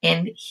morning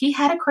and he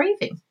had a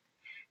craving.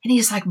 And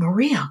he's like,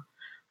 Maria,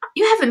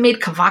 you haven't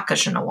made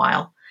kvachish in a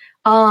while.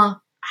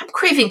 I'm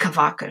craving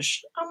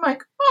kvachish. I'm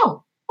like,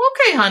 oh,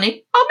 okay,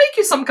 honey, I'll make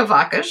you some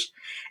kvachish.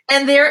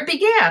 And there it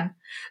began.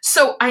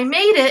 So I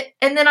made it,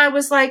 and then I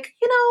was like,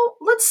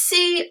 let's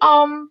see.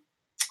 Let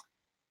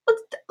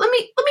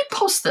me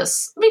post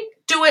this. Let me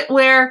do it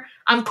where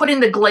I'm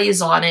putting the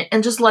glaze on it,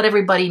 and just let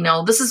everybody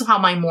know this is how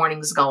my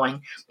morning's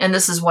going, and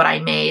this is what I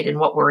made and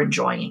what we're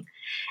enjoying.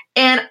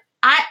 And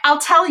I'll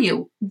tell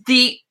you,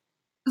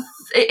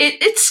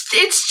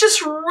 it's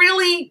just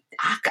really,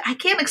 I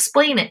can't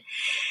explain it.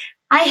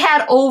 I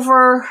had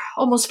over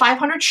almost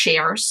 500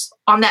 shares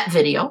on that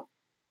video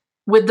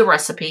with the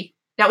recipe.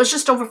 That was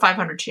just over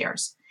 500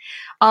 shares.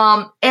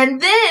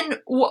 And then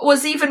what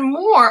was even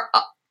more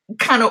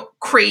kind of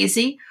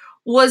crazy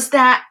was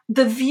that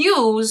the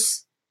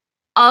views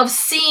of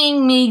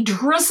seeing me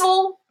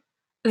drizzle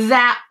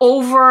that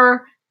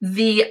over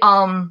the,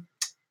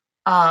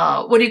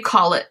 what do you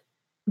call it?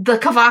 The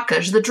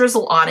kvachish, the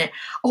drizzle on it.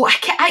 Oh,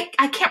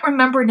 I can't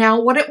remember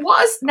now what it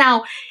was.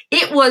 Now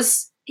it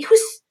was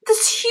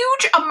this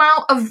huge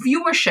amount of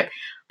viewership.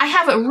 I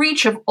have a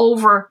reach of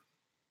over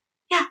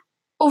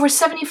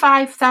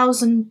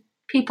 75,000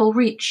 people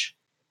reach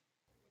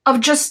of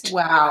just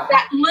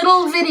that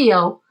little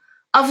video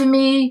of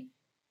me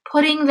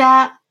putting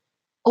that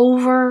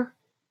over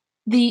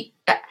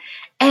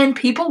and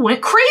people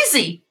went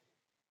crazy.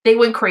 They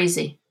went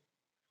crazy.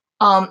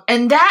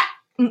 And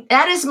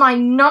that is my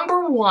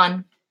number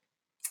one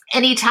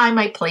anytime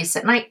I place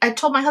it. And I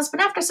told my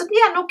husband after, I said,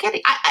 yeah, no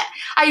kidding.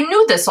 I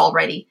knew this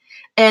already.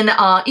 And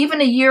even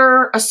a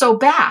year or so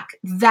back,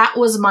 that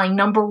was my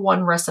number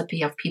one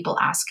recipe of people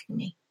asking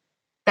me.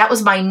 That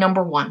was my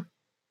number one,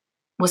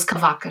 was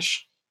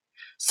kvachish.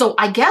 So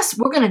I guess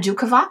we're going to do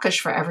kvachish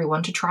for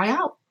everyone to try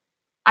out.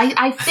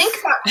 I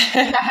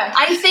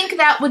think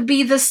that would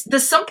be the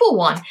simple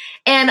one.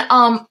 And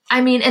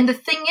and the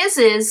thing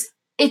is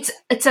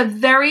it's a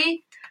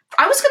very,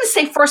 I was going to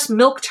say first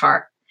milk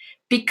tart,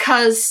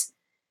 because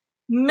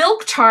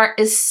milk tart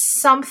is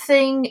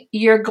something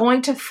you're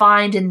going to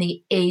find in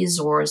the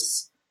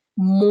Azores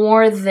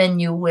more than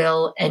you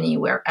will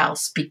anywhere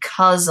else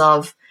because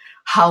of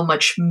how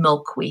much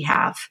milk we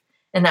have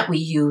and that we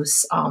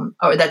use,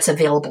 or that's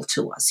available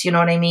to us. You know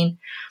what I mean?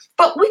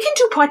 But we can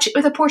do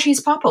the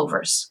Portuguese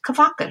popovers,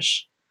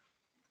 kvachish.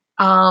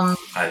 I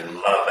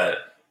love it.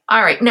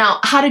 All right. Now,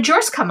 how did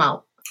yours come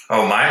out?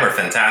 Oh, mine were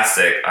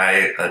fantastic.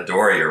 I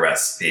adore your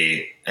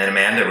recipe. And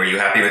Amanda, were you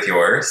happy with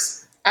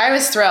yours? I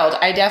was thrilled.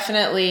 I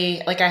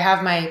definitely, I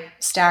have my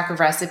stack of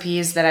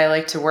recipes that I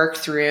like to work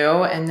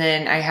through. And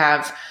then I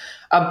have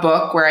a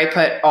book where I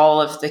put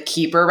all of the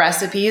keeper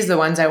recipes, the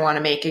ones I want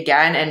to make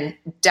again. And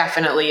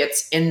definitely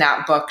it's in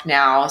that book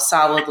now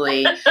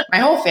solidly. My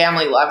whole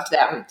family loved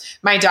them.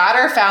 My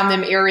daughter found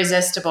them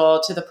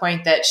irresistible to the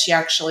point that she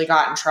actually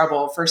got in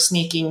trouble for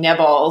sneaking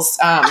nibbles.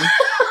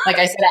 Like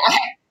I said,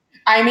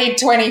 I made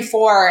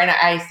 24 and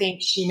I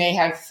think she may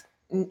have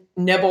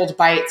nibbled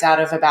bites out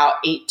of about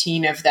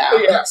 18 of them.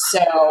 Yeah.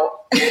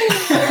 So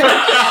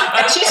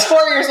she's 4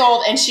 years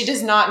old and she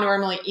does not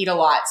normally eat a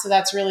lot. So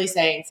that's really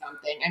saying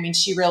something. I mean,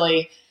 she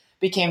really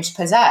became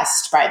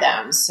possessed by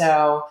them.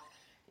 So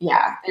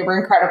yeah, they were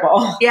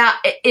incredible. Yeah.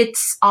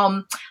 It's,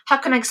 how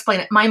can I explain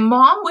it? My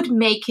mom would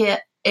make it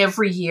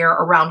every year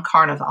around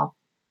Carnival,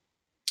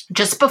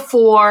 just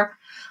before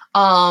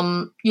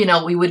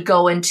We would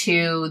go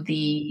into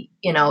the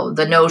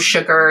no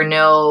sugar,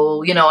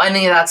 no,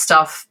 any of that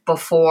stuff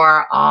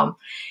before.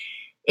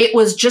 It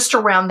was just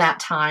around that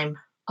time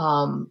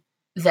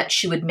that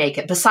she would make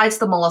it. Besides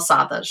the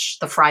malasadas,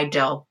 the fried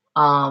dough,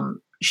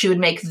 she would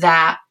make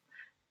that,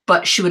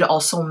 but she would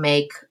also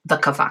make the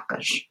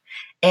cavacas.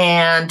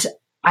 And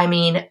I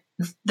mean,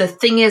 the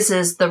thing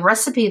is the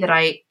recipe that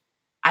I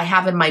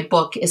have in my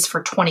book is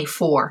for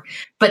 24,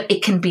 but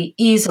it can be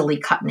easily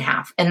cut in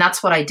half. And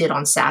that's what I did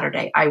on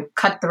Saturday. I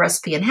cut the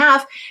recipe in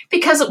half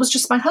because it was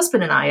just my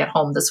husband and I at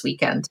home this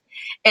weekend.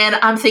 And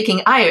I'm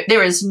thinking,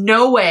 there is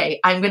no way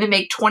I'm going to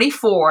make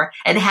 24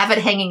 and have it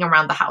hanging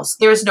around the house.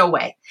 There is no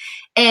way.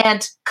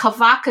 And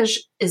cavacas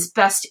is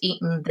best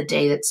eaten the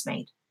day that's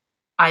made.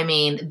 I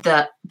mean,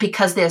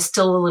 because they're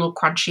still a little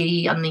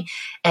crunchy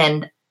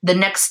and the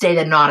next day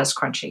they're not as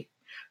crunchy.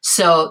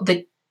 So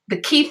the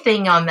key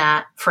thing on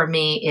that for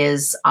me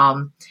is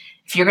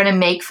if you're going to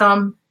make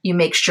them, you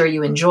make sure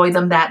you enjoy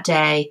them that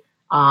day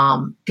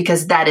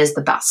because that is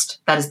the best.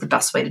 That is the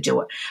best way to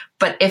do it.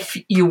 But if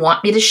you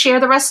want me to share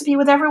the recipe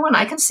with everyone,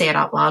 I can say it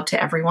out loud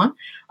to everyone.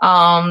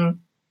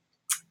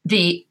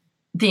 The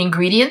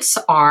ingredients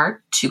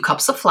are 2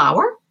 cups of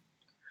flour,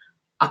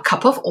 a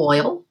cup of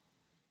oil,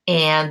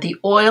 and the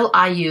oil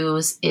I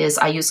use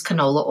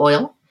canola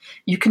oil.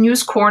 You can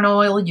use corn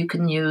oil. You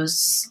can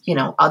use,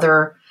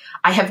 other.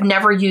 I have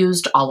never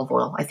used olive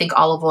oil. I think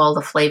olive oil,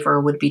 the flavor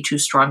would be too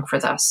strong for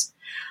this.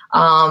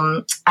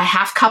 A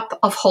half cup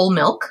of whole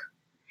milk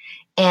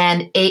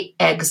and 8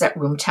 eggs at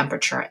room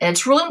temperature. And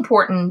it's really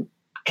important,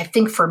 I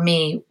think for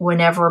me,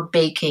 whenever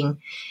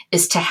baking,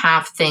 is to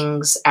have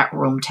things at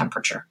room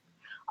temperature.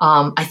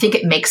 I think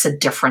it makes a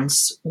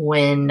difference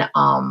when,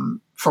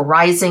 for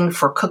rising,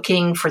 for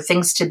cooking, for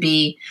things to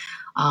be,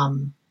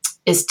 and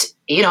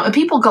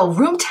people go,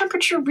 room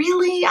temperature,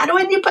 really? I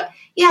don't need, but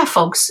yeah,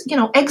 folks,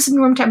 eggs in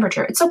room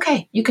temperature. It's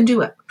okay. You can do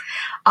it.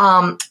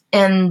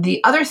 And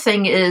the other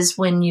thing is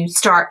when you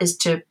start is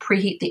to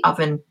preheat the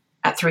oven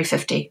at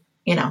 350,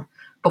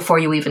 before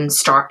you even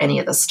start any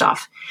of the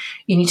stuff.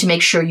 You need to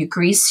make sure you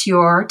grease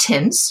your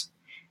tins.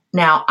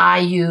 Now I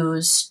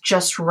use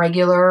just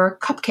regular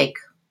cupcake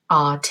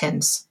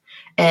tins.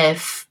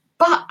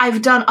 But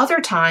I've done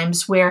other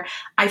times where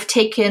I've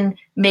taken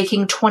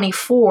making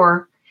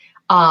 24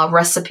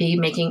 recipe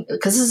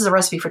because this is a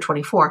recipe for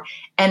 24,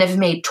 and I've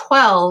made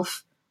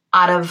 12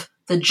 out of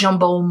the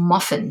jumbo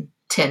muffin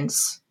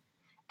tins,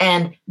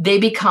 and they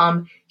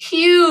become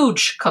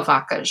huge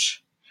cavacas.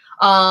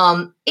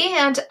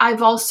 And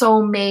I've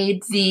also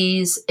made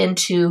these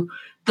into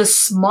the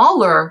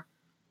smaller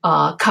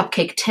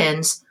cupcake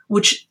tins,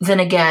 which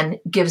then again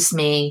gives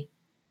me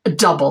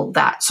double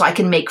that, so I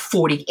can make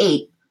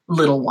 48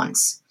 little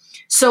ones.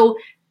 So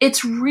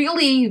it's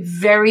really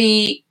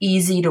very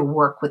easy to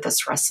work with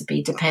this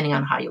recipe, depending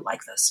on how you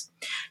like this.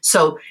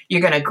 So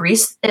you're going to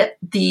grease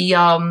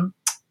the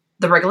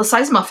regular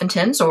size muffin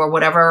tins or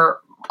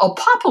whatever, or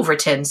popover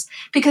tins,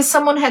 because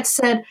someone had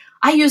said,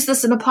 I use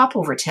this in a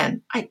popover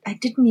tin. I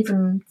didn't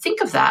even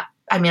think of that.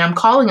 I mean, I'm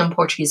calling them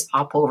Portuguese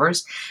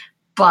popovers,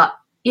 but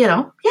you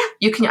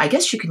can. I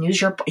guess you can use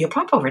your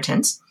popover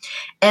tins,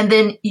 and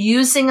then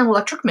using an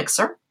electric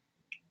mixer,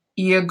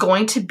 you're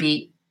going to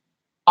beat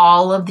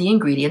all of the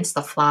ingredients,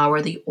 the flour,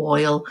 the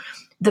oil,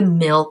 the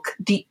milk,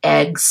 the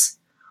eggs,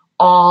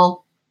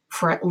 all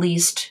for at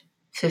least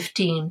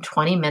 15,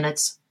 20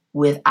 minutes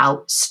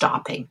without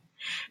stopping.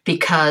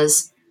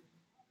 Because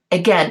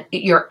again,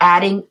 you're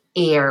adding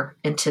air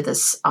into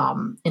this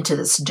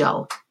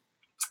dough.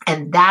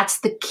 And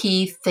that's the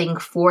key thing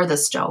for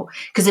this dough.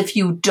 Because if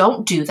you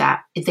don't do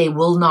that, they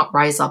will not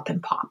rise up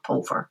and pop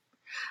over.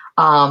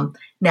 Now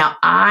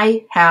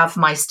I have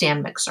my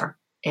stand mixer.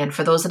 And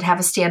for those that have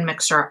a stand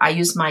mixer, I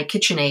use my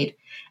KitchenAid.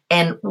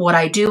 And what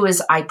I do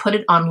is I put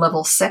it on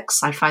level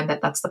 6. I find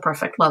that that's the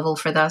perfect level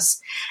for this.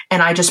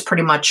 And I just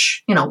pretty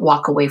much,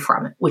 walk away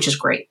from it, which is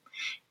great.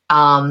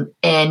 And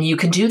you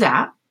can do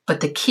that.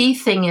 But the key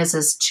thing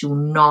is to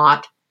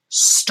not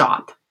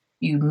stop.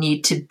 You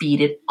need to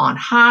beat it on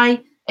high,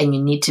 and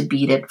you need to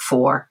beat it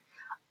for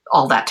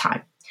all that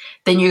time.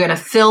 Then you're going to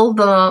fill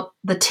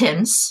the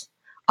tins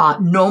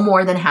no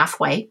more than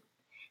halfway,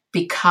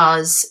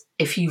 because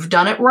if you've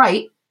done it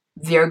right,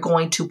 they're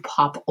going to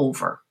pop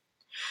over.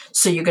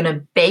 So you're going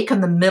to bake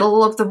in the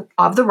middle of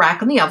the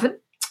rack in the oven.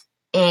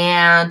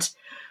 And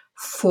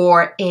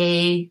for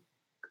a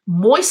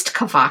moist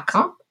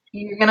cavaca,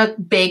 you're going to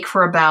bake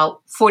for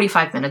about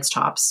 45 minutes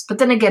tops. But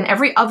then again,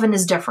 every oven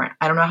is different.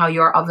 I don't know how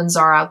your ovens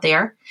are out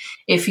there.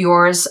 If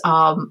yours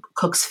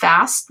cooks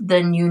fast,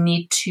 then you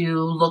need to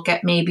look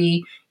at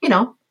maybe,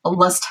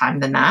 less time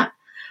than that.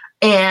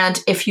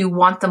 And if you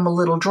want them a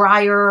little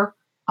drier,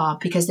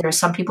 because there are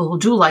some people who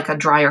do like a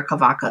drier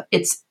cavaca,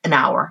 it's an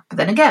hour. But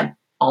then again,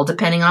 all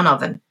depending on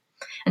oven.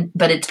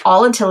 But it's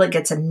all until it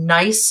gets a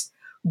nice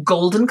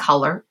golden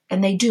color.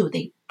 And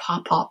they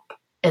pop up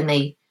and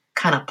they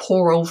kind of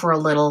pour over a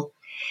little.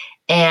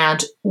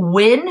 And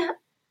when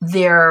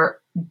they're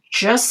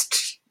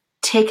just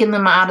taking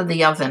them out of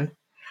the oven,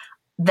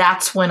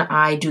 that's when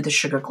I do the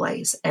sugar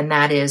glaze. And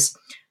that is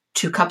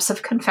 2 cups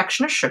of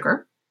confectioner's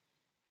sugar,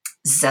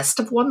 zest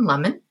of 1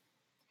 lemon,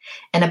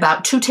 and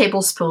about 2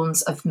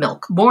 tablespoons of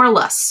milk, more or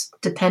less,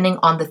 depending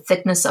on the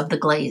thickness of the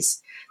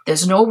glaze.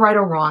 There's no right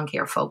or wrong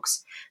here,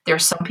 folks. There are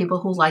some people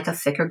who like a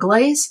thicker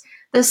glaze.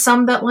 There's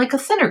some that like a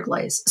thinner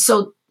glaze.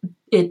 So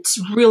it's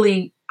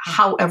really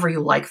however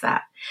you like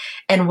that.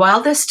 And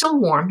while they're still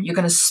warm, you're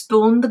going to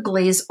spoon the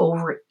glaze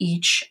over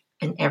each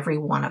and every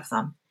one of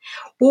them.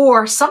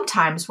 Or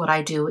sometimes what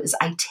I do is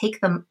I take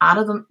them out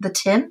of the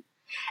tin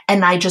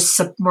and I just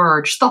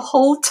submerge the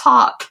whole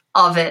top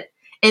of it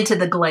into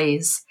the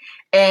glaze.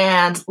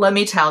 And let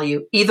me tell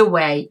you, either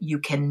way, you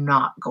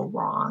cannot go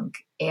wrong.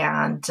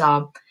 And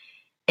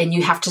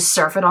you have to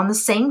serve it on the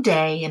same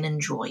day and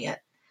enjoy it.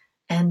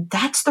 And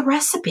that's the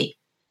recipe.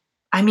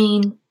 I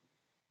mean,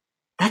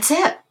 that's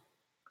it.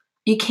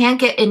 You can't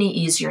get any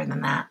easier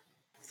than that.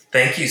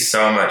 Thank you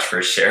so much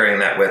for sharing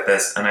that with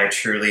us, and I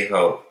truly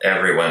hope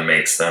everyone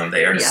makes them.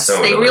 They are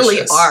so they delicious.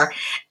 Really are.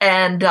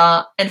 And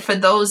for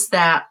those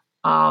that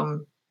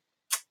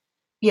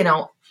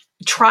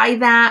try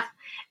that,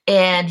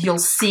 and you'll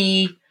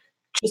see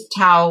just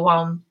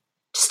how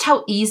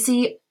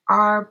easy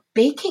our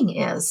baking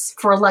is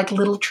for like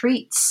little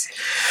treats.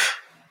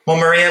 Well,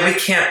 Maria, we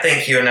can't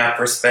thank you enough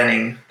for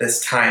spending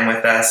this time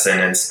with us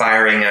and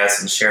inspiring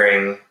us and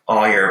sharing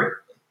all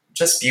your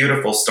just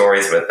beautiful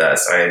stories with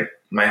us.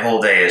 My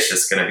whole day is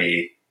just going to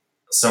be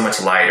so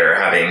much lighter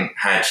having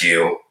had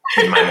you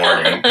in my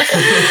morning.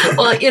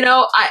 Well,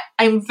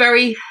 I'm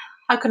very,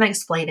 how can I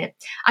explain it?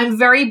 I'm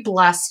very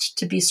blessed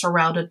to be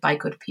surrounded by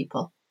good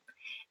people.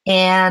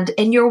 And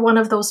you're one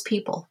of those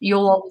people.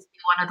 You'll always be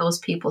one of those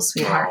people,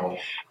 sweetheart. Oh.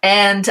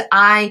 And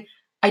I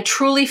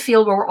truly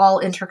feel we're all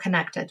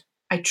interconnected.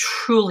 I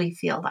truly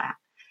feel that.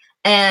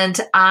 And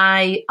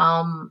I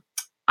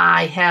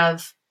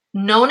have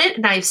known it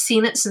and I've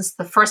seen it since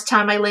the first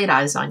time I laid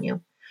eyes on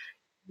you.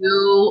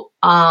 You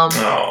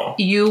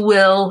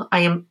will,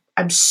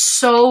 I'm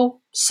so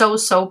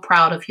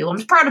proud of you.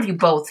 I'm proud of you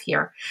both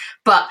here.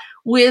 But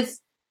with,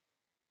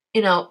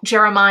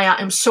 Jeremiah,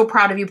 I'm so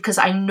proud of you because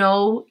I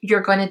know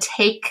you're going to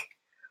take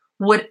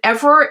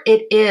whatever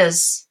it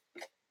is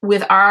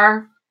with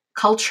our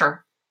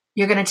culture,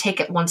 you're going to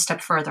take it one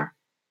step further.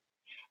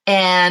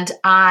 And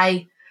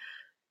I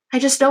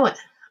just know it.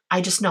 I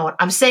just know it.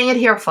 I'm saying it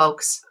here,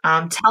 folks.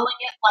 I'm telling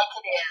it like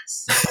it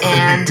is.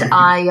 And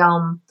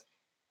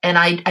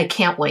I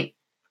can't wait.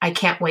 I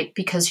can't wait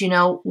because,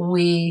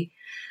 we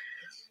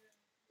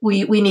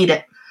need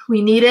it.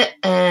 We need it.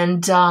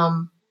 And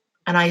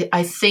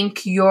I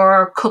think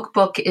your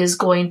cookbook is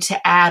going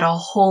to add a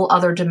whole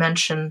other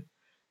dimension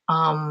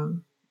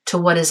to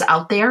what is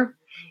out there.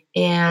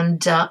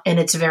 And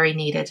it's very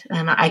needed.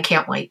 And I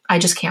can't wait. I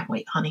just can't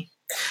wait, honey.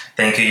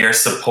 Thank you. Your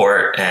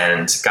support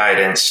and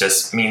guidance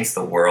just means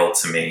the world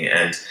to me.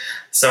 And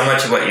so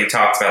much of what you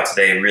talked about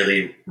today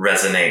really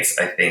resonates,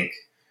 I think,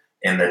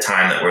 in the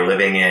time that we're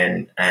living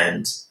in.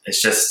 And it's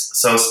just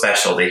so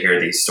special to hear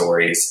these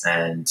stories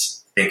and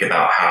think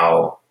about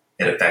how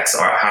it affects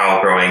how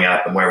growing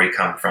up and where we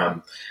come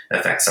from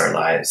affects our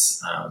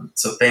lives.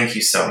 So thank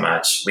you so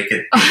much. We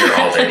could be here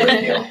all day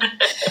with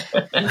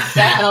you.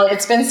 Definitely.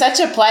 It's been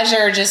such a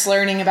pleasure just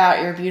learning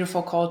about your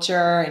beautiful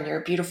culture and your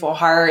beautiful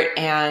heart.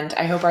 And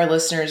I hope our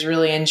listeners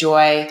really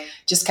enjoy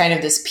just kind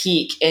of this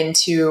peek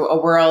into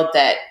a world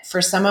that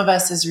for some of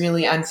us is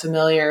really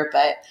unfamiliar,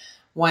 but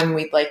one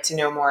we'd like to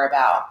know more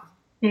about.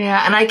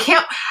 Yeah.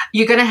 And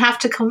you're going to have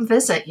to come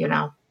visit,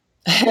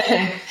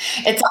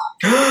 It's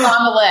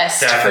on the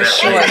list for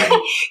sure.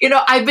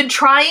 I've been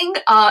trying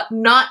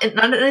not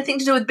anything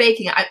to do with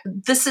baking.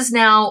 This is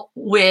now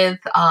with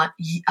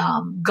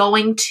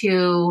going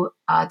to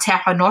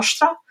Terra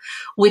Nostra,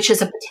 which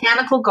is a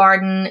botanical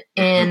garden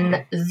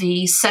in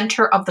the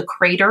center of the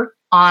crater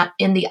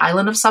in the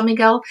island of San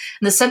Miguel.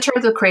 In the center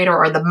of the crater,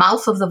 or the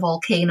mouth of the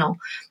volcano,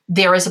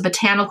 there is a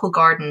botanical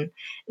garden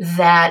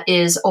that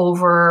is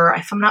over,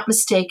 if I'm not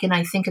mistaken,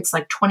 I think it's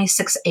like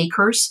 26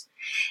 acres.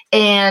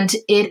 And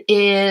it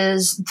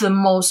is the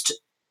most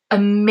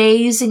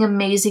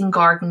amazing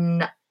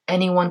garden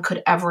anyone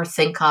could ever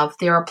think of.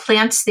 There are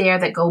plants there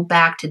that go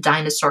back to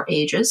dinosaur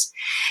ages.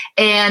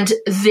 And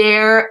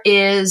there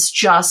is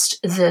just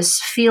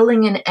this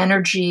feeling and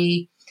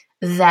energy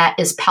that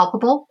is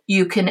palpable.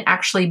 You can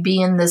actually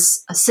be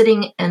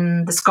sitting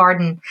in this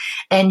garden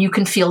and you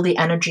can feel the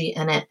energy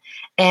in it.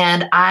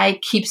 And I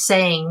keep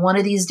saying one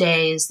of these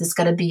days, there's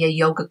got to be a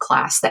yoga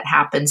class that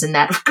happens in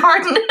that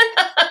garden.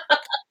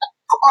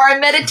 Or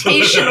a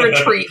meditation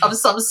retreat of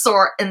some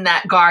sort in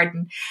that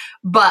garden.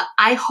 But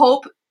I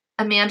hope,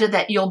 Amanda,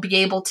 that you'll be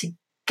able to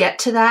get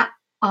to that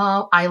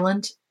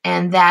island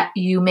and that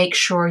you make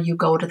sure you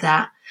go to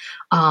that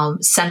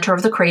center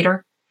of the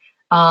crater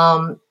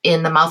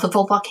in the mouth of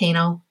the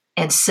volcano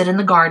and sit in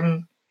the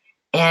garden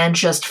and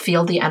just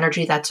feel the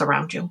energy that's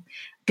around you,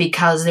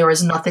 because there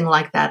is nothing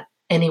like that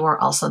anywhere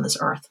else on this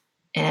earth.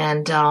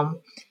 And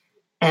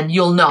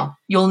you'll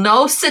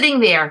know sitting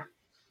there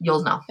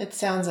you'll know. It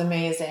sounds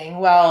amazing.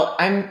 Well,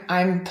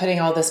 I'm putting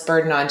all this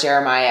burden on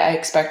Jeremiah. I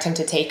expect him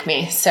to take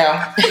me. So,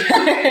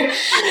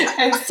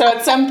 and so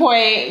at some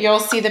point you'll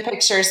see the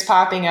pictures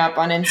popping up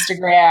on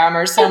Instagram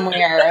or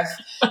somewhere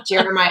of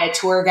Jeremiah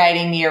tour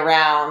guiding me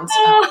around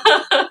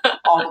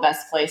all the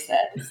best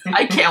places.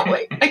 I can't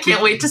wait. I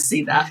can't wait to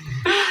see that.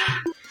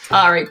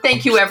 All right.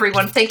 Thank you,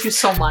 everyone. Thank you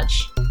so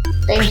much.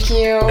 Thank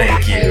you.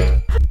 Thank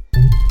you.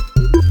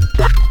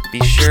 Be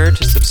sure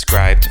to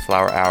subscribe to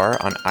Flower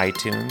Hour on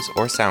iTunes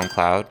or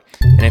SoundCloud.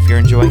 And if you're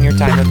enjoying your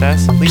time with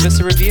us, leave us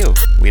a review.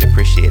 We'd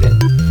appreciate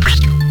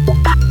it.